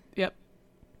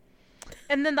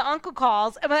 And then the uncle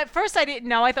calls. And at first I didn't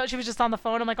know. I thought she was just on the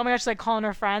phone. I'm like, oh my gosh, she's like calling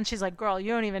her friend. She's like, girl,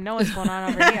 you don't even know what's going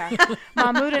on over here.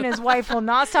 Mahmoud and his wife will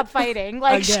not stop fighting.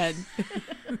 Like Again.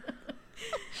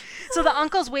 So the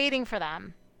uncle's waiting for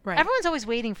them. Right. Everyone's always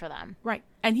waiting for them. Right.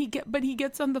 And he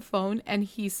gets on the phone and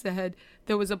he said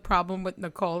there was a problem with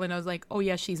Nicole. And I was like, oh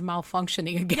yeah, she's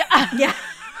malfunctioning again. Yeah.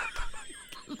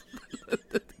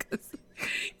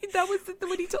 That was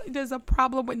what he told. There's a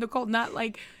problem with Nicole. Not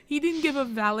like he didn't give a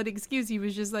valid excuse. He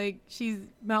was just like, she's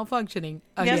malfunctioning.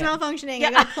 She's malfunctioning.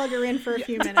 I gotta plug her in for a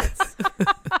few minutes,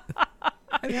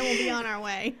 and then we'll be on our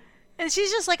way. And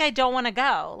she's just like, I don't want to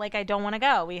go. Like, I don't want to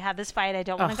go. We had this fight. I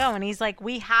don't want to go. And he's like,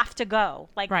 we have to go.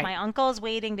 Like, my uncle's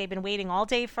waiting. They've been waiting all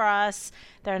day for us.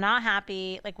 They're not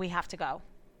happy. Like, we have to go.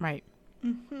 Right.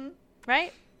 Mm-hmm.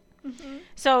 Right? Mm-hmm.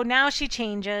 So now she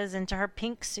changes into her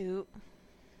pink suit.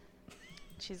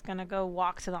 She's going to go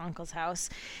walk to the uncle's house.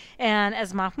 And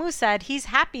as Mahmoud said, he's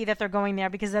happy that they're going there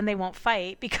because then they won't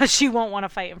fight, because she won't want to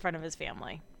fight in front of his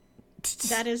family.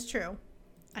 That is true,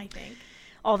 I think.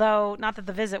 Although, not that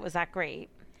the visit was that great,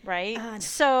 right? No.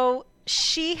 So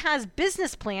she has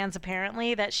business plans,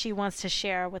 apparently, that she wants to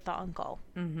share with the uncle.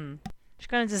 Mm-hmm. She's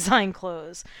going to design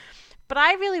clothes. But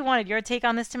I really wanted your take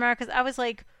on this, Tamara, because I was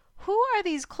like, who are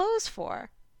these clothes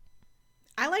for?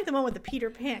 I like the one with the Peter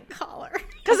Pan collar.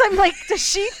 Because I'm like, does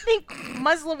she think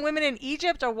Muslim women in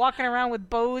Egypt are walking around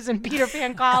with bows and Peter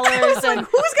Pan collars? And like,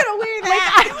 who's going to wear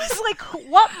that? Like, I was like,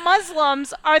 what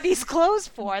Muslims are these clothes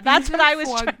for? That's what I was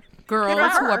trying.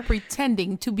 Girls who are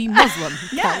pretending to be Muslim.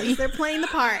 Yes, they're playing the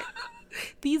part.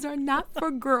 These are not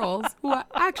for girls who are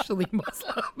actually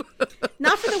Muslim.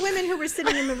 Not for the women who were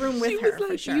sitting in the room with her, like,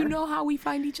 for sure. You know how we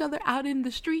find each other out in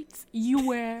the streets? You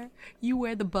wear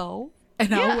the bow.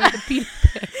 And I'll wear the Peter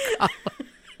Pan collar.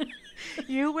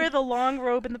 You wear the long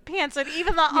robe and the pants. And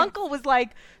even the uncle was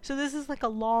like, so this is like a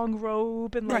long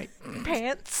robe and like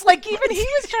pants? Like, even he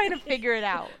was trying to figure it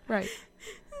out. Right.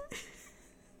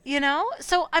 You know?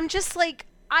 So I'm just like,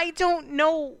 I don't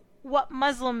know what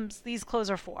Muslims these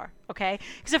clothes are for, okay?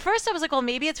 Because at first I was like, well,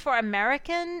 maybe it's for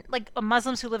American, like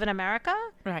Muslims who live in America,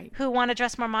 right? Who want to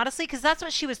dress more modestly, because that's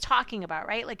what she was talking about,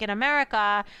 right? Like in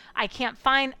America, I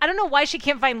don't know why she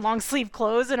can't find long sleeve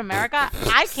clothes in America.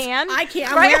 I can. I'm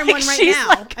wearing one right now.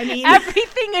 Like, I mean,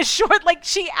 everything is short. Like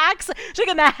she acts, she's like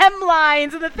in the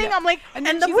hemlines and the thing. I'm like, and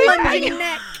the plunging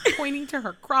neck, pointing to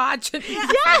her crotch. And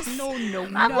yes. Like, no.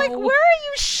 I'm like, where are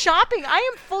you shopping? I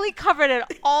am fully covered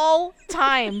at all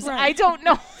times. Right. I don't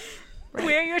know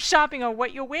where you're shopping or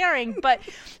what you're wearing. But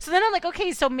so then I'm like,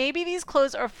 okay, so maybe these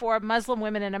clothes are for Muslim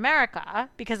women in America,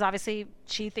 because obviously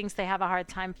she thinks they have a hard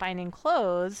time finding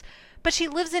clothes, but she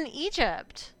lives in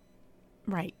Egypt.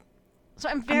 Right. So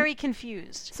I'm very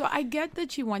confused. So I get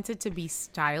that she wants it to be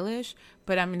stylish,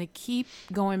 but I'm going to keep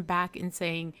going back and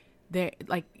saying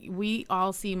like we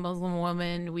all see Muslim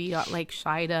women, we are like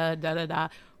Shida,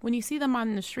 When you see them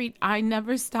on the street, I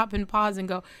never stop and pause and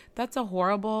go, that's a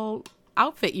horrible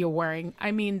outfit you're wearing.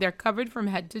 I mean, they're covered from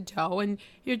head to toe, and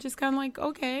you're just kind of like,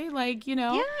 okay, like, you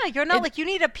know. Yeah, you're not like, you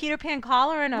need a Peter Pan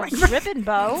collar and a ribbon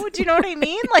bow. Do you know what I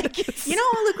mean? Like, you know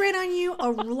what would look great on you? A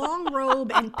long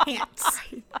robe and pants.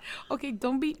 Okay,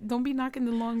 don't be knocking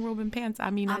the long robe and pants. I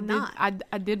mean,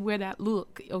 I did wear that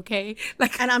look, okay?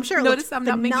 Like, and I'm sure notice I'm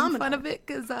not making fun of it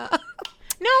because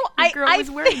no, girl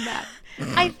was wearing that.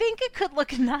 I think it could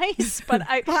look nice, but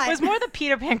it was more the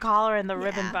Peter Pan collar and the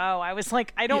ribbon bow. I was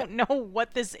like, I don't know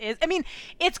what this is. I mean,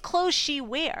 it's clothes she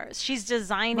wears. She's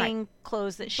designing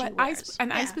clothes that she wears.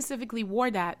 I specifically wore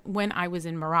that when I was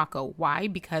in Morocco. Why?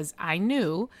 Because I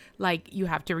knew, like, you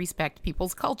have to respect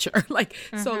people's culture. Like,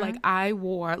 so, like, I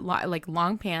wore, like,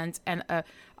 long pants and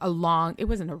a long, it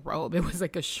wasn't a robe, it was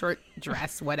like a short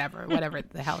dress, whatever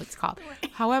the hell it's called.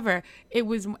 However, it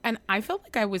was, and I felt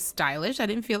like I was stylish. I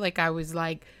didn't feel like I was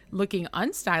like looking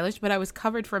unstylish, but I was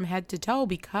covered from head to toe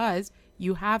because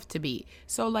you have to be.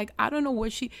 So like, I don't know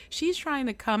what she's trying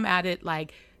to come at it,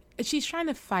 like she's trying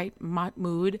to fight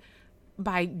Mahmoud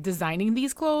by designing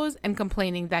these clothes and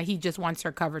complaining that he just wants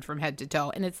her covered from head to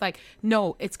toe. And it's like,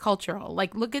 no, it's cultural.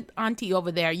 Like, look at Auntie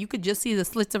over there. You could just see the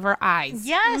slits of her eyes.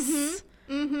 Yes. Mm-hmm.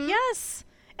 Mm-hmm. Yes.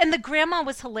 And the grandma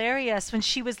was hilarious when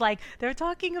she was like, they're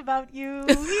talking about you.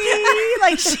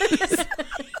 Like,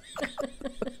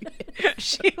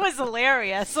 she was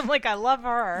hilarious. I'm like, I love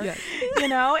her. Yes. You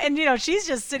know? And, you know, she's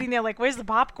just sitting there like, where's the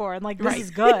popcorn? Like, this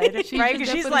is good. Right?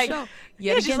 Because she's like,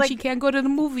 she can't go to the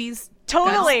movies.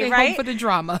 Totally, right? Home for the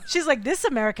drama. She's like, this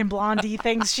American blondie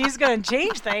thinks she's going to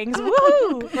change things.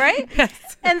 Woo! Right?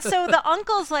 Yes. And so the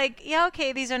uncle's like, yeah,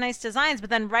 okay, these are nice designs. But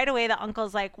then right away, the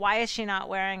uncle's like, why is she not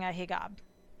wearing a hijab?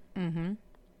 Mm-hmm.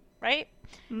 right?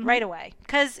 Right away.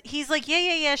 Because he's like,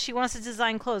 yeah, she wants to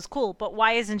design clothes. Cool. But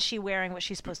why isn't she wearing what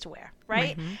she's supposed to wear?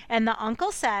 Right? And the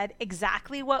uncle said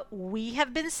exactly what we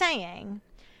have been saying.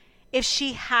 If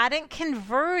she hadn't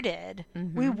converted,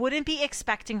 we wouldn't be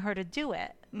expecting her to do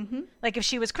it. Like if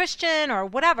she was Christian or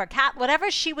whatever,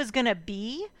 whatever she was going to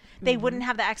be, they wouldn't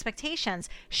have the expectations.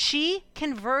 She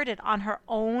converted on her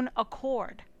own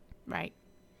accord. Right.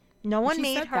 No one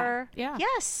made her. That. Yeah.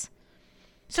 Yes.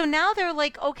 So now they're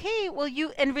like, okay, well,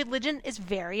 and religion is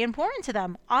very important to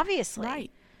them, obviously.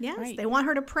 Right. Yes, Right. they want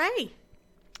her to pray.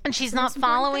 And she's not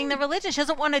following the religion. She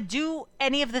doesn't want to do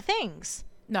any of the things.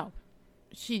 No.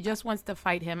 She just wants to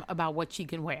fight him about what she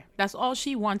can wear. That's all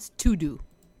she wants to do.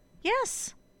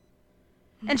 Yes.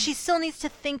 And she still needs to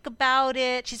think about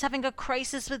it. She's having a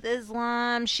crisis with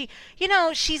Islam. She's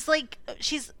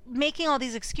making all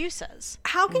these excuses.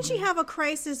 How can she have a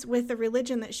crisis with the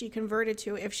religion that she converted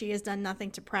to if she has done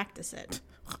nothing to practice it?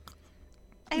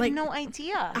 I have no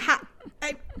idea.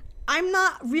 I'm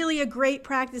not really a great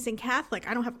practicing Catholic.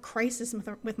 I don't have a crisis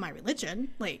with my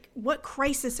religion. Like, what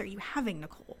crisis are you having,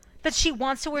 Nicole? That she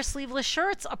wants to wear sleeveless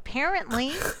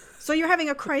apparently. So you're having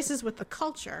a crisis with the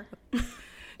culture.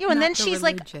 And then she's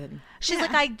religion.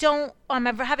 I'm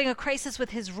ever having a crisis with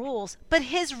his rules, but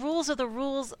his rules are the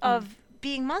rules of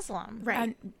being Muslim.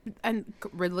 Right. And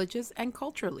religious and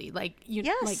culturally. Like,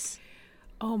 Yes. like,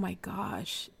 oh my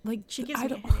gosh. Like, She gives I me a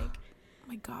don't, headache. oh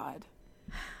my God.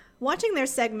 Watching their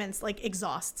segments, like,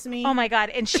 exhausts me. Oh my God.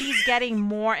 And she's getting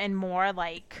more and more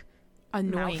like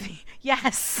Annoying. mouthy.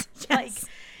 Yes. Like,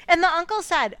 and the uncle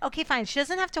said, okay, fine. She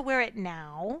doesn't have to wear it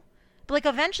now, but like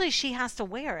eventually she has to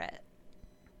wear it.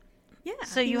 Yeah.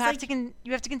 So you have to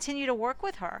continue to work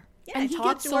with her. Yeah, And he talk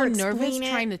gets to so her, nervous explain it.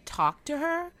 trying to talk to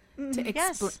her to explain,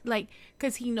 Yes. like,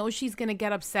 because he knows she's gonna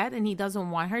get upset and he doesn't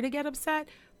want her to get upset.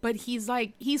 But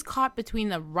he's caught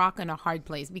between a rock and a hard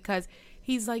place because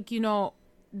he's like,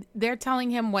 they're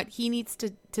telling him what he needs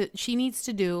she needs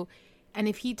to do, and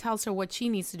if he tells her what she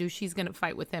needs to do, she's gonna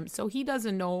fight with him. So he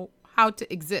doesn't know how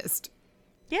to exist.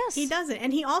 Yes. He doesn't.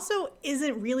 And he also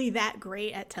isn't really that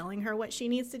great at telling her what she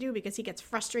needs to do because he gets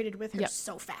frustrated with her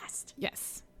so fast.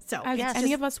 Yes. So As it's any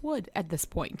just- of us would at this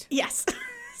point. Yes.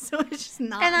 So it's just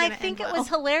not. And I gonna think end it well. was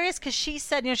hilarious because she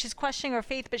said, she's questioning her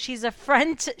faith, but she's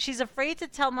afraid to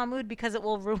tell Mahmoud because it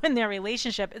will ruin their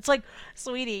relationship. It's like,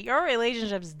 sweetie, your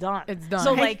relationship's done. It's done.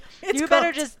 So Right. like, It's you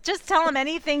better cooked. just tell him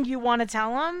anything you want to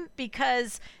tell him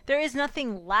because there is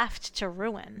nothing left to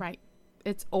ruin. Right.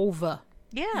 It's over.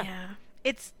 Yeah. Yeah.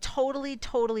 It's totally,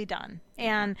 totally done.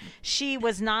 And she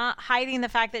was not hiding the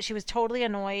fact that she was totally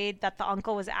annoyed that the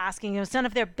uncle was asking, it's none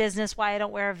of their business why I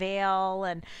don't wear a veil.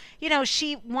 And,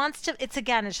 she wants to, it's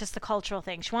just the cultural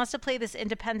thing. She wants to play this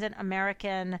independent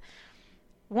American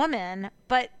woman,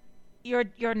 but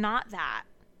you're not that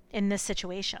in this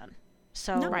situation.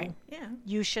 So No. Right. Yeah.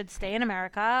 you should stay in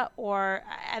America, or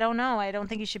I don't know. I don't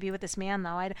think you should be with this man,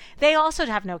 though. They also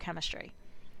have no chemistry.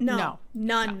 No.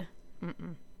 None.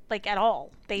 Like at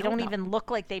all. They don't no. even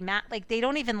look like they they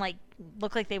don't even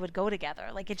look like they would go together.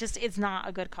 Like it's not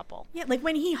a good couple. Yeah, like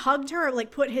when he hugged her,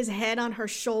 like put his head on her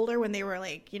shoulder when they were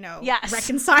like, Yes.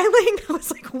 reconciling. I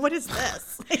was like, what is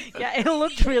this? Yeah, it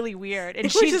looked really weird. And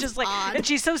It was she's just just like, odd. and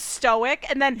she's so stoic.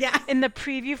 And then Yeah. in the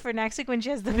preview for next week when she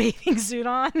has the bathing suit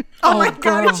on. Oh my God,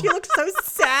 girl. and she looked so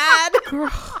sad. Girl.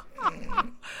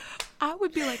 I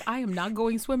would be like, I am not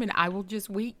going swimming. I will just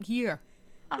wait here.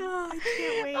 Oh, I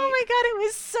can't wait. Oh my God, it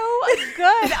was so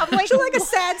good. I'm like, She looked like a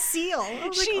sad seal. I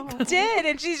was like, she oh. did.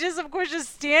 And she's just, of course,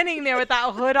 just standing there with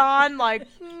that hood on, like,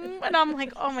 and I'm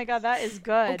like, oh my God, that is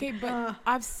good. Okay, but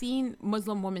I've seen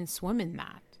Muslim women swim in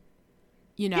that,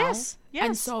 Yes,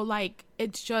 And yes. so, like,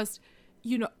 it's just,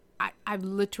 I've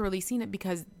literally seen it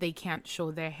because they can't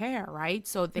show their hair, right?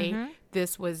 So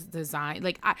this was designed,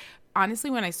 like, honestly,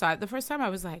 when I saw it the first time, I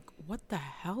was like, what the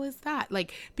hell is that?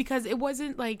 Like, because it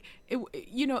wasn't like,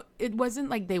 it wasn't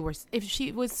like they were, if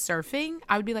she was surfing,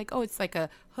 I would be like, oh, it's like a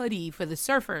hoodie for the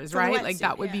surfers, a right? Like, wetsuit,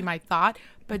 that would be yeah. my thought.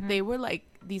 But they were like,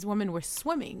 these women were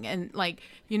swimming, and like,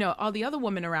 all the other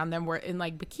women around them were in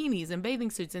like bikinis and bathing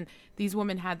suits, and these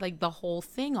women had like the whole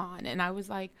thing on. And I was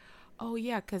like, oh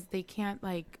yeah, because they can't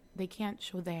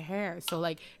show their hair, so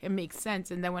like it makes sense.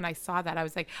 And then when I saw that, I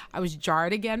was like, I was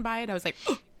jarred again by it. I was like,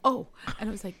 oh, and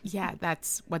I was like, yeah,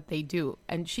 that's what they do.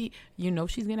 And she,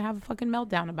 she's gonna have a fucking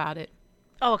meltdown about it.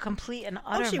 Oh, a complete and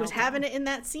utter Oh, she was meltdown. having it in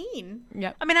that scene.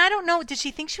 Yep. I mean, I don't know. Did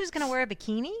she think she was going to wear a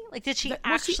bikini? Like, did she Well,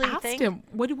 actually she asked think? him,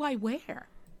 what do I wear?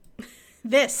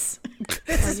 this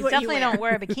is You what definitely you wear. don't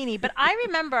wear a bikini. But I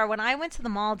remember when I went to the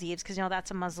Maldives, because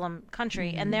that's a Muslim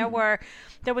country, and there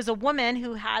was a woman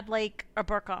who had like a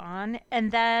burqa on,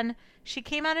 and then she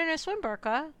came out in her swim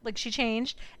burqa, like she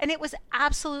changed, and it was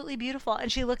absolutely beautiful,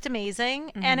 and she looked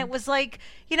amazing, and it was like,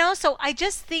 so I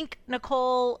just think,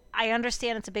 Nicole, I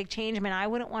understand it's a big change. I mean, I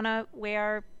wouldn't want to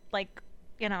wear like,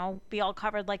 be all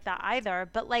covered like that either.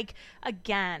 But like,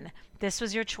 again, this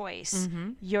was your choice.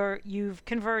 You've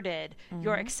converted.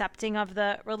 You're accepting of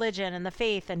the religion and the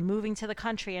faith and moving to the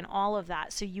country and all of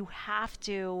that. So you have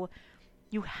to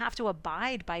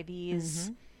abide by these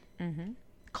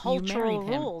cultural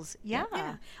rules.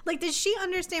 Yeah. Like, did she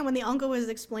understand when the uncle was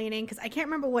explaining? Because I can't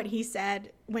remember what he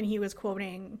said when he was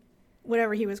quoting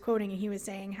whatever he was quoting, and he was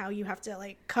saying how you have to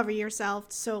like cover yourself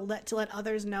to let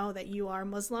others know that you are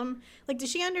Muslim. Like,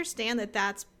 does she understand that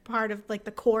that's part of like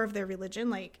the core of their religion?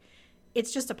 Like,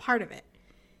 it's just a part of it.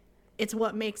 It's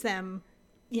what makes them,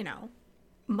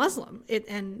 Muslim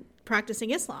and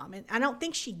practicing Islam. And I don't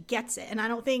think she gets it, and I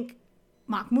don't think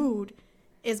Mahmoud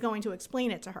is going to explain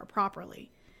it to her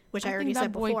properly, which I already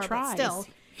said before. But still.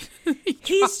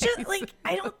 He's just like,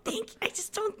 I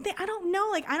don't know.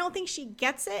 Like, I don't think she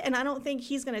gets it, and I don't think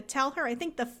he's going to tell her. I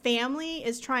think the family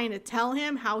is trying to tell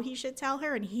him how he should tell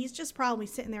her, and he's just probably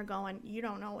sitting there going, you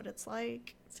don't know what it's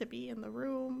like to be in the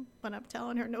room when I'm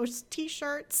telling her no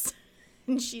t-shirts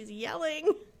and she's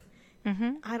yelling.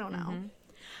 I don't know.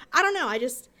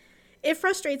 It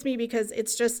frustrates me because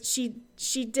it's just she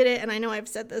did it, and I know I've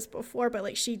said this before, but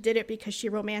like, she did it because she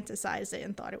romanticized it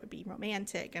and thought it would be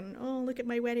romantic, and look at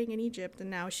my wedding in Egypt, and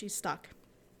now she's stuck.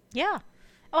 Yeah.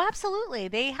 Oh, absolutely.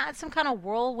 They had some kind of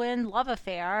whirlwind love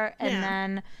affair, and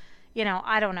then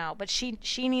I don't know, but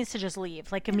she needs to just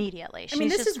leave like immediately. I mean,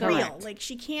 this is real. Like,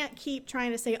 she can't keep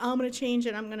trying to say, I'm going to change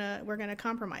it. We're going to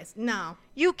compromise. No.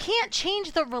 You can't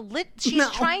change the religion.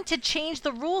 She's trying to change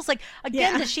the rules. Like,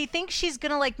 again, does she think she's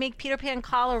going to like make Peter Pan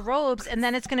collar robes, and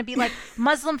then it's going to be like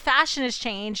Muslim fashion has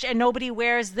changed and nobody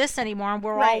wears this anymore, and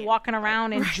we're all walking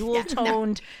around in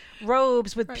jewel-toned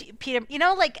robes with Peter,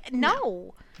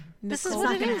 no. This is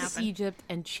what it is. Egypt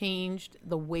and changed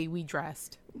the way we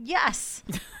dressed. Yes.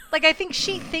 Like, I think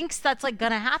she thinks that's like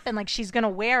gonna happen. Like, she's gonna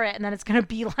wear it, and then it's gonna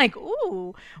be like,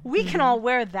 ooh, we can all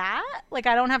wear that. Like,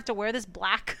 I don't have to wear this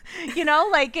black,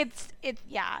 like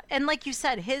yeah. And like you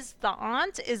said, the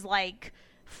aunt is like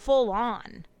full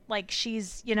on. Like,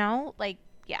 she's, like,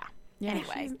 yeah.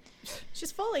 Anyway.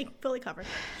 She's fully covered.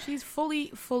 She's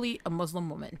fully a Muslim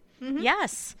woman.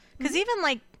 Yes. Because even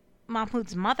like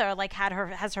Mahmoud's mother like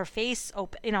has her face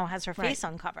open, has her face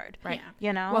uncovered. Right.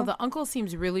 Yeah. Well, the uncle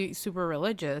seems really super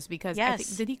religious because I think,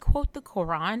 Yes. did he quote the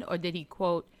Quran, or did he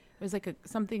quote, it was like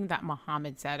something that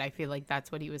Muhammad said. I feel like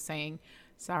that's what he was saying.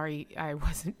 Sorry, I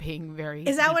wasn't paying very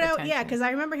Is that deep what attention. yeah, because I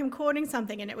remember him quoting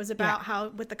something, and it was about how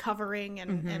with the covering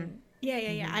and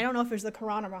yeah. I don't know if it was the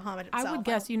Quran or Muhammad itself. I would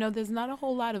guess, there's not a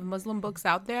whole lot of Muslim books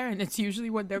out there, and it's usually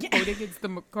when they're quoting, it's the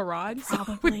Quran.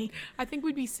 Probably. So I think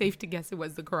we'd be safe to guess it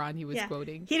was the Quran he was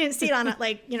quoting. He didn't see it on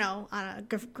on a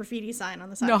graffiti sign on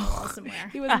the side of the wall somewhere.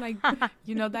 He was like,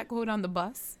 that quote on the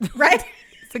bus? Right?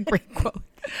 It's a great quote.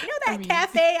 That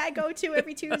cafe I go to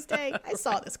every Tuesday? I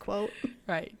saw this quote.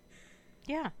 Right.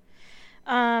 Yeah.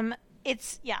 I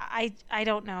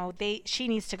don't know. She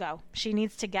needs to go. She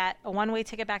needs to get a one-way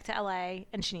ticket back to LA,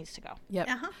 and she needs to go. Yep.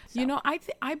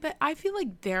 I feel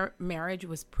like their marriage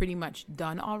was pretty much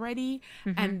done already,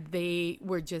 and they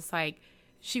were just like,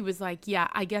 she was like, yeah,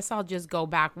 I guess I'll just go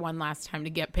back one last time to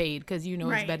get paid, because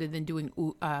it's better than doing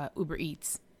Uber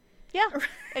Eats. Yeah,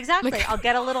 exactly. I'll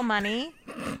get a little money,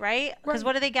 right? Because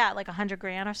what do they get? Like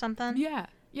 $100,000 or something? Yeah,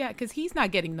 because he's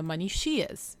not getting the money. She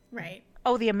is. Right.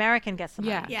 Oh, the American gets the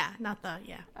money. Yeah, not the,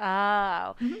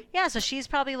 Oh. Yeah, so she's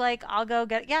probably like, I'll go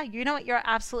get, you know what? You're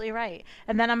absolutely right.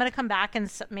 And then I'm going to come back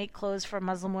and make clothes for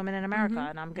Muslim women in America,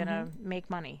 and I'm going to make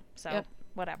money. So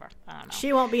whatever. I don't know.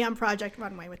 She won't be on Project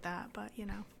Runway with that, but,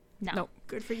 No. Nope.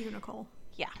 Good for you, Nicole.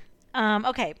 Yeah.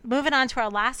 Okay, moving on to our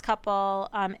last couple,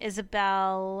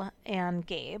 Isabel and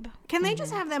Gabe. Can they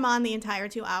just have them on the entire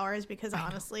 2 hours? Because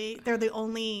honestly, they're the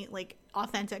only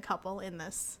authentic couple in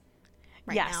this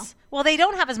right now. Well, they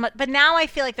don't have as much, but now I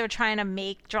feel like they're trying to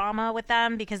make drama with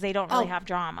them because they don't really have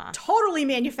drama. Totally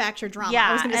manufactured drama. Yeah,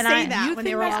 I was going to say that you when think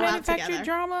they were all that's out manufactured together.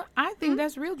 drama? I think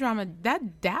that's real drama.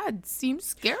 That dad seems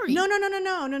scary. No,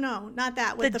 not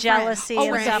that. With The the jealousy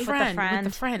friend. and stuff with the friend.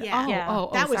 With the friend. Yeah. Yeah. Oh,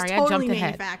 That was sorry, totally I jumped ahead.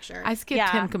 manufactured. I skipped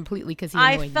him completely because he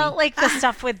I annoyed felt me. like the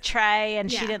stuff with Trey and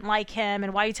she Yeah. didn't like him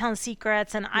and why are you telling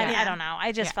secrets and I don't know.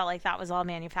 I just Yeah. felt like that was all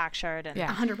manufactured. And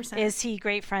 100%. is he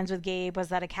great friends with Gabe? Was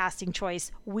that a casting choice?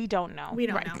 choice. We don't know. We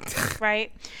don't know.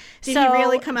 Right? Did he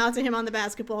really come out to him on the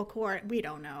basketball court? We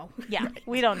don't know. Yeah,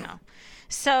 we don't know.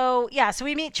 So, yeah, so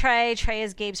we meet Trey. Trey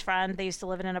is Gabe's friend. They used to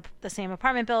live in the same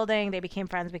apartment building. They became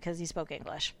friends because he spoke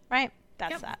English, right?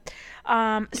 That's that.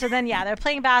 So then, yeah, they're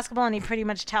playing basketball, and he pretty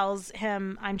much tells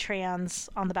him, I'm trans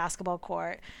on the basketball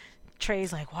court.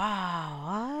 Trey's like,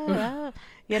 wow,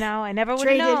 you know, I never would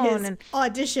have known. Trey did his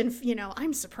audition, you know,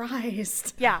 I'm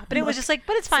surprised. Yeah, but it was just like,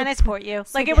 but it's fine, I support you.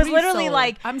 Like, it was literally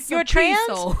like, you're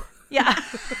trans? Yeah.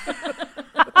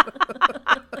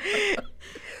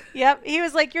 Yep. He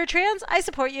was like, you're trans? I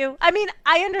support you. I mean,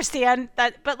 I understand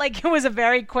that, but like, it was a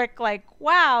very quick, like,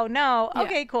 wow, no.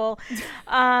 Okay, cool.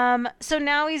 So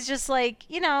now he's just like,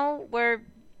 you know, we're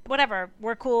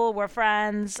cool. We're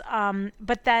friends.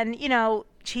 But then, you know,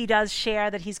 he does share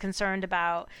that he's concerned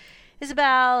about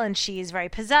Isabel, and she's very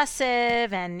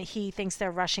possessive, and he thinks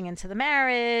they're rushing into the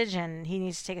marriage, and he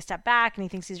needs to take a step back, and he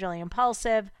thinks he's really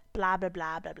impulsive, blah, blah,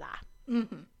 blah, blah, blah.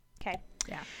 Mm-hmm. Okay.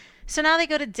 Yeah. So now they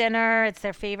go to dinner. It's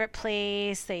their favorite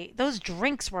place. Those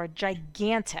drinks were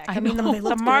gigantic. I mean,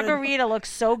 the margarita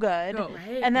looks so good. Oh,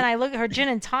 right. And then I look at her gin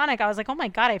and tonic. I was like, oh my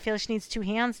God, I feel like she needs 2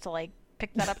 hands to like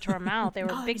pick that up to her mouth. They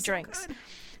were big drinks.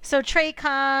 So Trey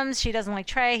comes. She doesn't like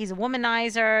Trey. He's a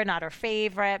womanizer, not her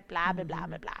favorite, blah, blah, blah,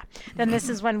 blah, blah. Then this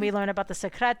is when we learn about the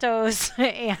secretos.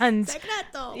 And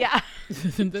Secreto. yeah.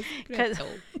 Because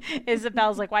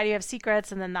Isabel's like, why do you have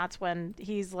secrets? And then that's when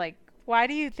he's like, why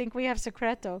do you think we have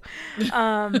secreto? You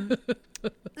know,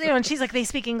 and she's like, they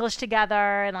speak English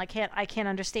together, and I can't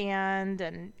understand,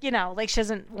 and you know, like she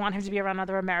doesn't want him to be around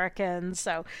other Americans.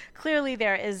 So clearly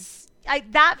there is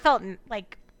that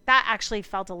actually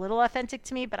felt a little authentic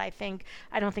to me, but I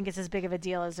don't think it's as big of a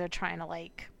deal as they're trying to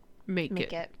like make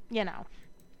it, you know.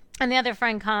 And the other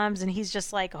friend comes, and he's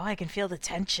just like, oh, I can feel the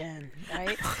tension,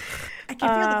 right? I can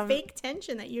feel the fake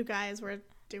tension that you guys were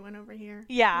doing over here.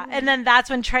 Yeah. And then that's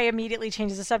when Trey immediately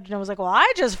changes the subject and was like, well, I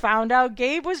just found out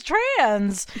Gabe was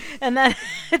trans. And then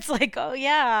it's like, oh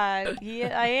yeah,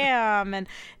 I am. And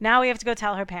now we have to go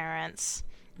tell her parents,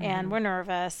 and we're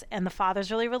nervous, and the father's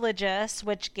really religious,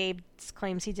 which Gabe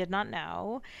claims he did not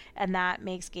know, and that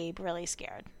makes Gabe really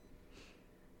scared.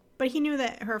 But he knew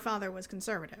that her father was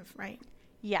conservative, right?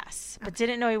 Yes, but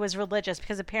didn't know he was religious,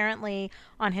 because apparently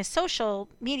on his social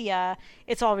media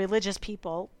it's all religious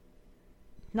people,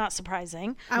 not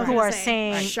surprising, who are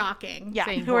saying shocking,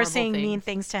 who are saying mean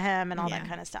things to him and all that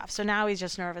kind of stuff. So now he's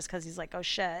just nervous because he's like, oh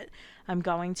shit, I'm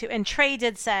going to. And Trey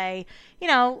did say, you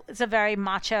know, it's a very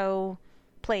macho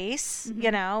place, you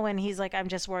know, and he's like, I'm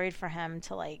just worried for him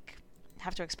to like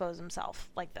have to expose himself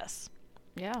like this.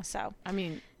 Yeah. So I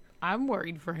mean, I'm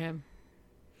worried for him.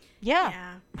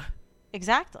 Yeah.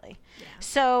 Exactly. Yeah.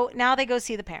 So now they go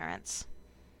see the parents,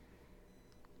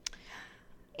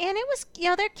 and it was, you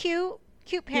know, they're cute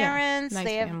parents. Nice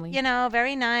they have family. You know,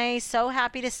 very nice, so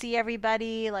happy to see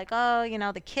everybody, like, oh, you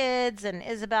know, the kids and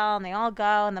Isabel, and they all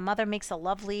go, and the mother makes a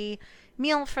lovely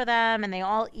meal for them, and they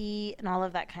all eat and all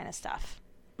of that kind of stuff.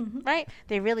 Right?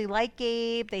 They really like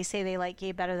Gabe. They say they like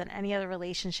Gabe better than any other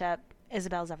relationship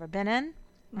Isabel's ever been in.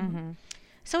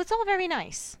 So it's all very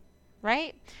nice,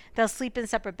 right? They'll sleep in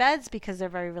separate beds because they're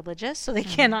very religious, so they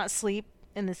cannot sleep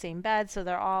in the same bed.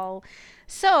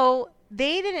 So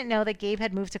they didn't know that Gabe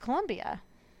had moved to Colombia.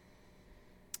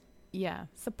 Yeah.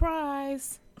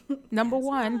 Surprise. Number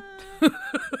one.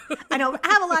 I know. I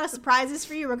have a lot of surprises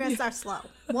for you. We're going to start slow.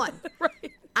 1.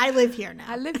 Right. I live here now.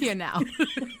 I live here now.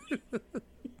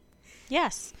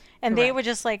 Yes. And they were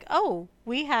just like, oh,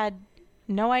 we had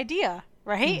no idea,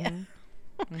 right?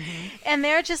 And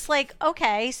they're just like,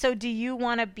 okay, so do you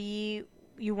want to be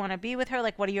with her?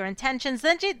 Like, what are your intentions?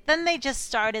 Then they just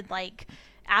started like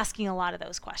asking a lot of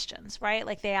those questions, right?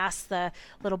 Like they asked the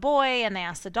little boy and they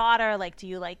asked the daughter, like, do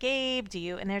you like Gabe?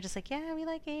 And they're just like, yeah, we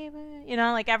like Gabe. You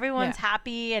know, like everyone's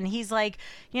happy. And he's like,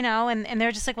 you know, and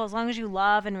they're just like, well, as long as you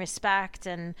love and respect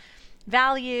and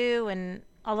value and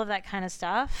all of that kind of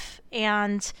stuff.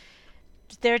 And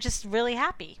they're just really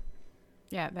happy.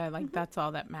 Yeah, they're like, that's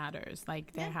all that matters.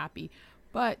 Like, they're happy.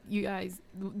 But you guys,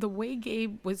 the way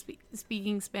Gabe was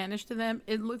speaking Spanish to them,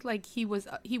 it looked like he was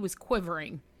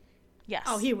quivering. Yes.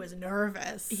 Oh, he was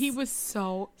nervous. He was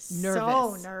so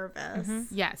nervous. So nervous.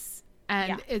 Yes.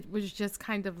 And it was just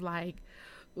kind of like,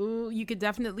 ooh, you could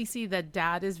definitely see that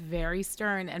dad is very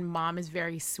stern and mom is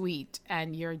very sweet.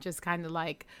 And you're just kind of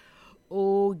like,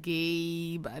 oh,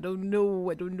 Gabe, I don't know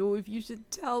if you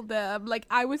should tell them. Like,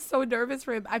 I was so nervous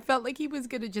for him. I felt like he was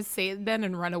going to just say it then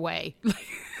and run away.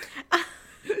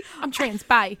 I'm trans,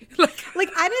 bye.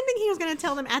 Like, I didn't think he was going to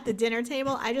tell them at the dinner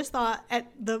table. I just thought at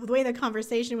the way the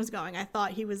conversation was going, I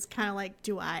thought he was kind of like,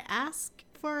 do I ask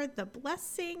for the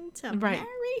blessing to Right.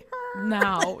 marry her?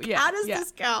 No, Like, yeah, how does yeah.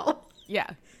 this go? Yeah.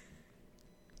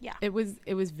 Yeah. It was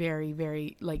very,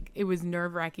 very, like, it was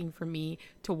nerve-wracking for me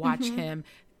to watch him.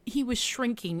 He was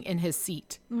shrinking in his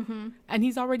seat. And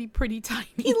he's already pretty tiny.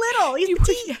 He's little. He's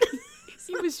petite.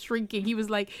 He was shrinking. He was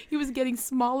like, he was getting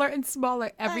smaller and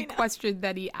smaller every question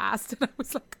that he asked. And I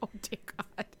was like, oh, dear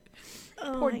God.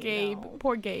 Poor Gabe.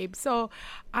 Poor Gabe. So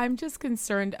I'm just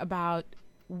concerned about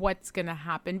what's going to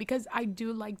happen because I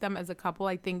do like them as a couple.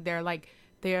 I think they're like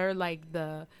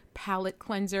the palate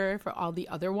cleanser for all the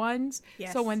other ones.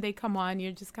 Yes. So when they come on,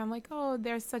 you're just kind of like, oh,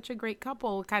 they're such a great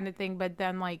couple kind of thing. But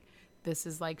then like, this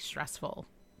is like stressful.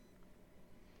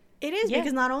 It is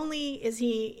because not only is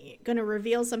he going to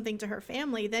reveal something to her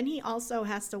family, then he also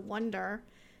has to wonder,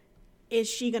 is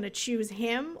she going to choose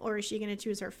him or is she going to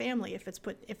choose her family if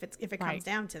it comes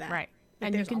down to that? Right. Like,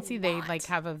 and you there's can a see they lot. like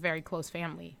have a very close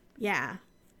family. Yeah.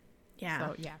 Yeah.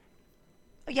 So yeah.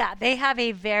 Yeah, they have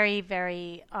a very,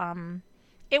 very,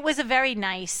 it was a very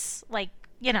nice, like,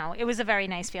 it was a very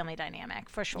nice family dynamic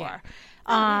for sure.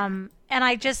 Yeah. And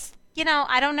I just,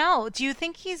 I don't know. Do you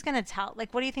think he's going to tell,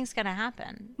 like, what do you think's going to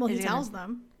happen? Well, Is he tells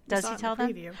them. We Does saw he it in tell the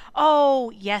them? preview.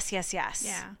 Oh, yes. Yeah.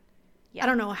 Yeah. I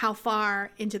don't know how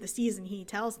far into the season he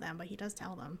tells them, but he does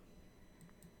tell them.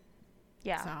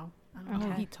 Yeah. So, I don't know.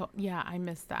 Oh, he told. Yeah, I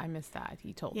missed that.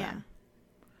 He told Yeah. them.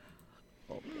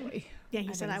 Oh boy. Yeah, he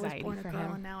I have said, I was anxiety born a for girl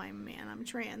him. and now I'm a man. I'm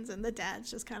trans. And the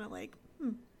dad's just kind of like,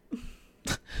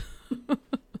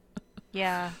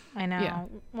 Yeah, I know. Yeah.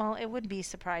 Well, it would be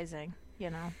surprising,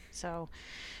 So,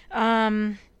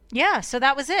 yeah, so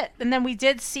that was it. And then we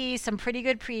did see some pretty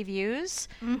good previews.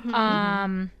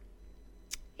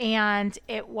 And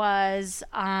it was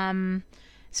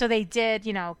so they did,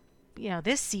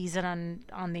 this season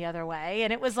on The Other Way,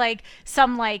 and it was like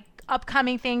some like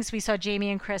upcoming things. We saw Jamie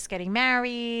and Chris getting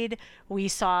married. We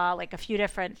saw like a few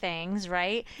different things,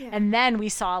 right? Yeah. And then we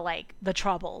saw like the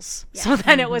troubles. Yeah. So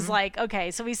then it was like, okay,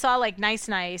 so we saw like nice,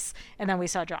 and then we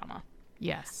saw drama.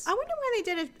 Yes. I wonder why they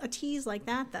did a tease like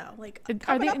that, though. Like, Are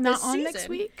coming they up not this on season. next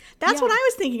week? That's Yeah. what I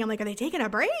was thinking. I'm like, are they taking a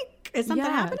break? Is something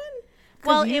Yeah. happening?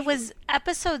 Well, it was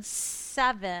episode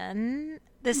 7.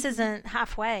 This isn't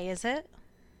halfway, is it?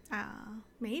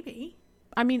 Maybe.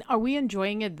 I mean, are we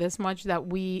enjoying it this much that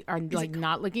we are like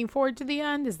not looking forward to the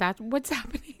end? Is that what's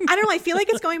happening? I don't know. I feel like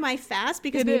it's going by fast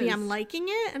because It maybe is. I'm liking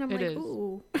it, and I'm like, is.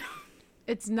 ooh.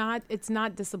 It's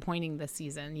not disappointing this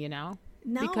season,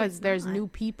 No, because it's there's not. new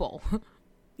people.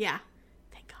 Yeah.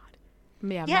 Thank God.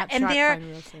 Yeah, Yeah, Matt and Sharp they're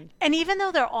finally listened. and even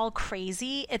though they're all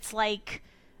crazy, it's like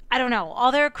I don't know,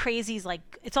 all their crazies like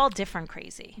it's all different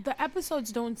crazy. The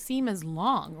episodes don't seem as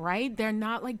long, right? They're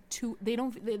not like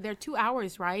they're 2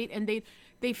 hours, right? And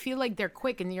they feel like they're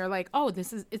quick, and you're like, oh,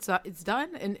 it's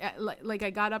done. And like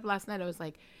I got up last night, I was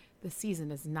like, the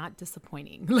season is not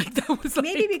disappointing. Like that was like,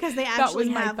 Maybe because they that was actually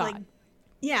my have thought. like,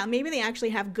 yeah, maybe they actually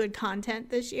have good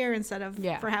content this year instead of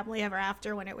Yeah. For Happily Ever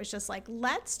After when it was just like,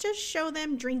 let's just show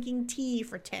them drinking tea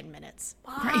for 10 minutes.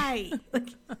 Why? Like,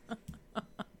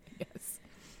 Yes.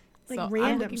 like So I'm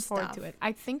random looking forward stuff. to it.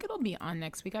 I think it'll be on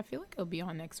next week. I feel like it'll be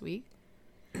on next week.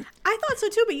 I thought so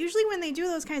too, but usually when they do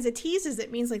those kinds of teases,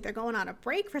 it means like they're going on a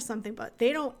break for something, but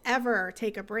they don't ever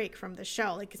take a break from the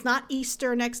show. Like it's not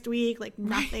Easter next week, like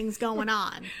nothing's going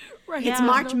on. Right. It's Yeah.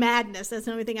 March Madness. That's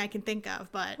the only thing I can think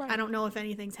of, but Right. I don't know if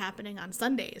anything's happening on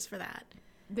Sundays for that.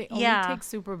 They only Yeah. take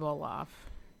Super Bowl off.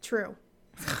 True.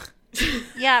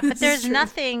 Yeah, but there's true.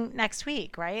 nothing next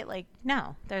week, right? Like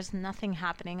no, there's nothing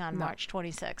happening on March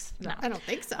 26th. No. I don't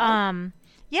think so.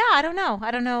 Yeah, I don't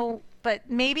know, but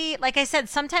maybe like I said,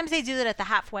 sometimes they do that at the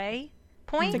halfway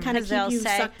point to kind of 'cause keep they'll you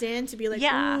say, sucked in to be like,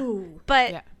 yeah, ooh.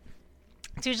 but Yeah.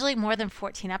 it's usually more than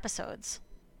 14 episodes.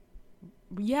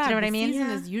 Yeah. Do you know what the I mean? season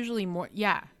Yeah. is usually more.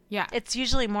 Yeah. Yeah. It's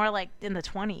usually more like in the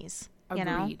 20s. Agreed. You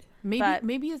know,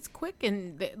 Maybe it's quick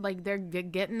and they're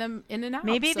getting them in and out.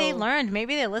 maybe they so- learned.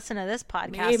 Maybe they listened to this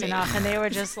podcast Maybe. enough, and they were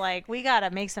just like, "We got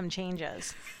to make some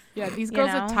changes." Yeah, these you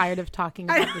girls are know? tired of talking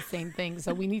about the same thing,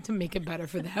 so we need to make it better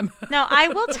for them. No, I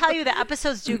will tell you the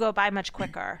episodes do go by much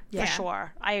quicker, Yeah. for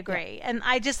sure. I agree. And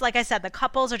I just, like I said, the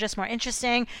couples are just more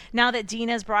interesting. Now that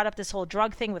Dina's brought up this whole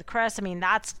drug thing with Chris, I mean,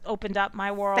 that's opened up my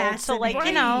world. So, like, Fascinating.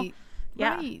 you know, Right.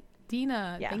 yeah. Right.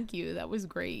 Dina, Yeah. thank you. That was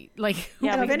great. Like,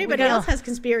 Yeah, Now, we- if anybody we gotta- else has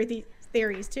conspiracy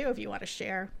theories too, if you want to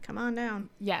share, come on down.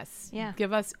 yes. Yeah.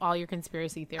 Give us all your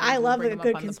conspiracy theories. I We'll love bring a them up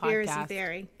good on the conspiracy podcast.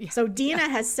 theory. Yeah. So Dina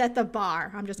has set the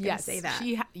bar. I'm just going to Yes. say that.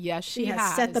 She She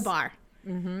has set the bar,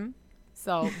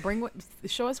 So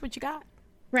show us what you got.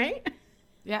 right?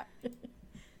 Yeah.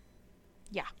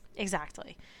 Yeah,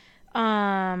 exactly.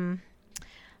 Alrighty.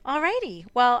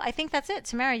 Well, I think that's it.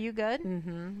 Tamara, you good?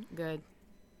 Mm-hmm. Good.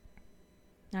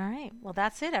 All right. Well,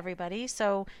 that's it, everybody.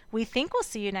 So we think we'll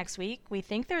see you next week. We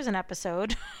think there's an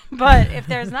episode, but if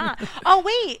there's not, oh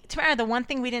wait, Tamara, the one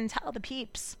thing we didn't tell the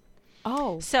peeps.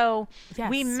 Oh. So yes.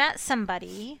 we met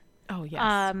somebody. Oh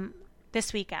yes.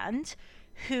 This weekend,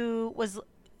 who was.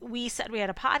 We said we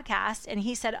had a podcast, and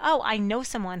he said, "Oh, I know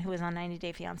someone who was on 90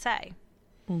 Day Fiancé."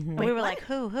 Mm-hmm. And we were like,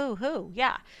 "Who?"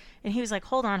 Yeah. And he was like,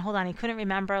 "Hold on." He couldn't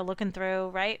remember, looking through,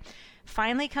 right?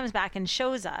 Finally comes back and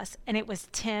shows us, and it was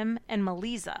Tim and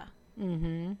Melisa.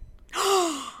 Mm-hmm.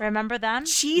 Remember them?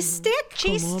 Cheese stick?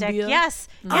 Cheese stick, yes.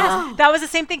 Yes. That was the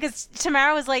same thing, because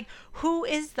Tamara was like, "Who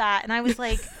is that?" And I was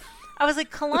like,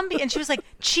 Colombia. And she was like,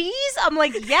 "Cheese?" I'm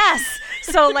like, "Yes."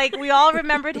 So like we all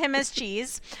remembered him as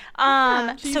Cheese.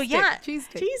 Cheese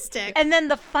stick. And then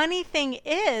the funny thing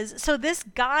is, so this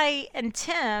guy and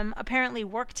Tim apparently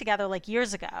worked together like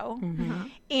years ago,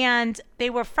 and they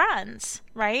were friends,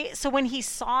 right? So when he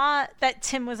saw that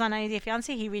Tim was on 90 Day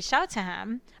Fiancé, he reached out to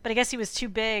him, but I guess he was too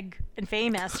big and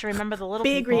famous to remember the little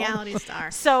big people. reality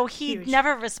star. So he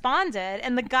never responded,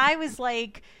 and the guy was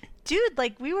like, "Dude,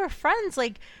 like we were friends,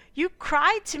 like." You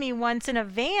cried to me once in a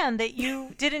van that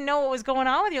you didn't know what was going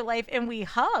on with your life, and we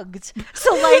hugged.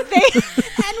 So like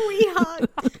and we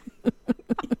hugged.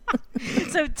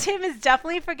 So Tim is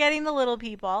definitely forgetting the little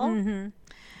people.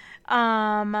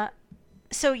 Mm-hmm.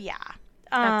 So yeah.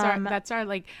 That's our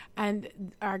like, and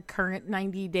our current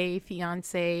 90 Day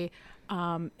Fiance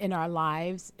in our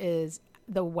lives is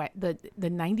the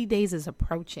 90 days is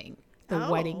approaching. The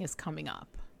wedding is coming up.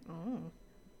 Oh.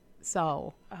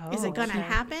 So is it gonna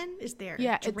happen? Is there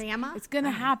drama? It's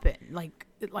gonna happen. Like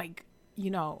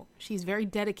she's very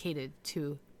dedicated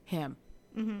to him.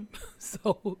 Mm-hmm.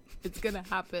 So it's gonna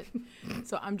happen.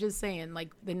 So I'm just saying, like,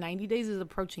 the 90 days is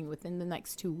approaching within the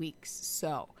next 2 weeks.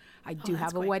 So I do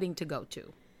have a wedding to go to.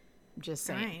 I'm just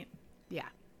saying. Right. Yeah.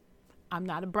 I'm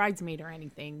not a bridesmaid or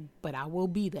anything, but I will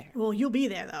be there. Well, you'll be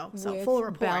there though. So with full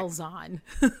report. Bells on.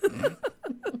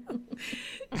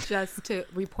 Just to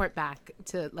report back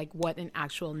to like what an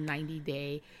actual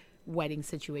 90-day wedding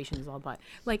situation is all about.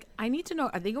 Like, I need to know,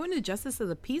 are they going to Justice of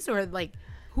the Peace, or like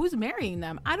who's marrying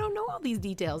them? I don't know all these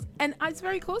details, and it's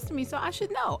very close to me, so I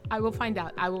should know. I will find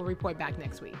out. I will report back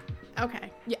next week.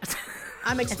 Okay. Yes.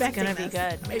 I'm expecting it's gonna be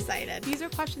good. I'm excited. These are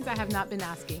questions I have not been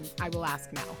asking. I will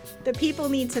ask now. The people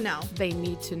need to know. They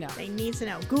need to know. They need to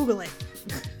know. Google it.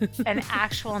 An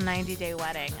actual 90-day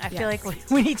wedding. I feel like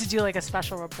we need to do like a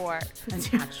special report. An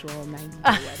actual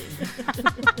 90-day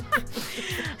wedding.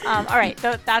 All right.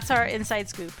 That's our inside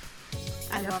scoop.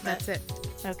 I love it. That's it.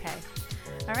 Okay.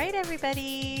 All right,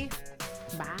 everybody.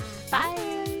 Bye.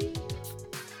 Bye.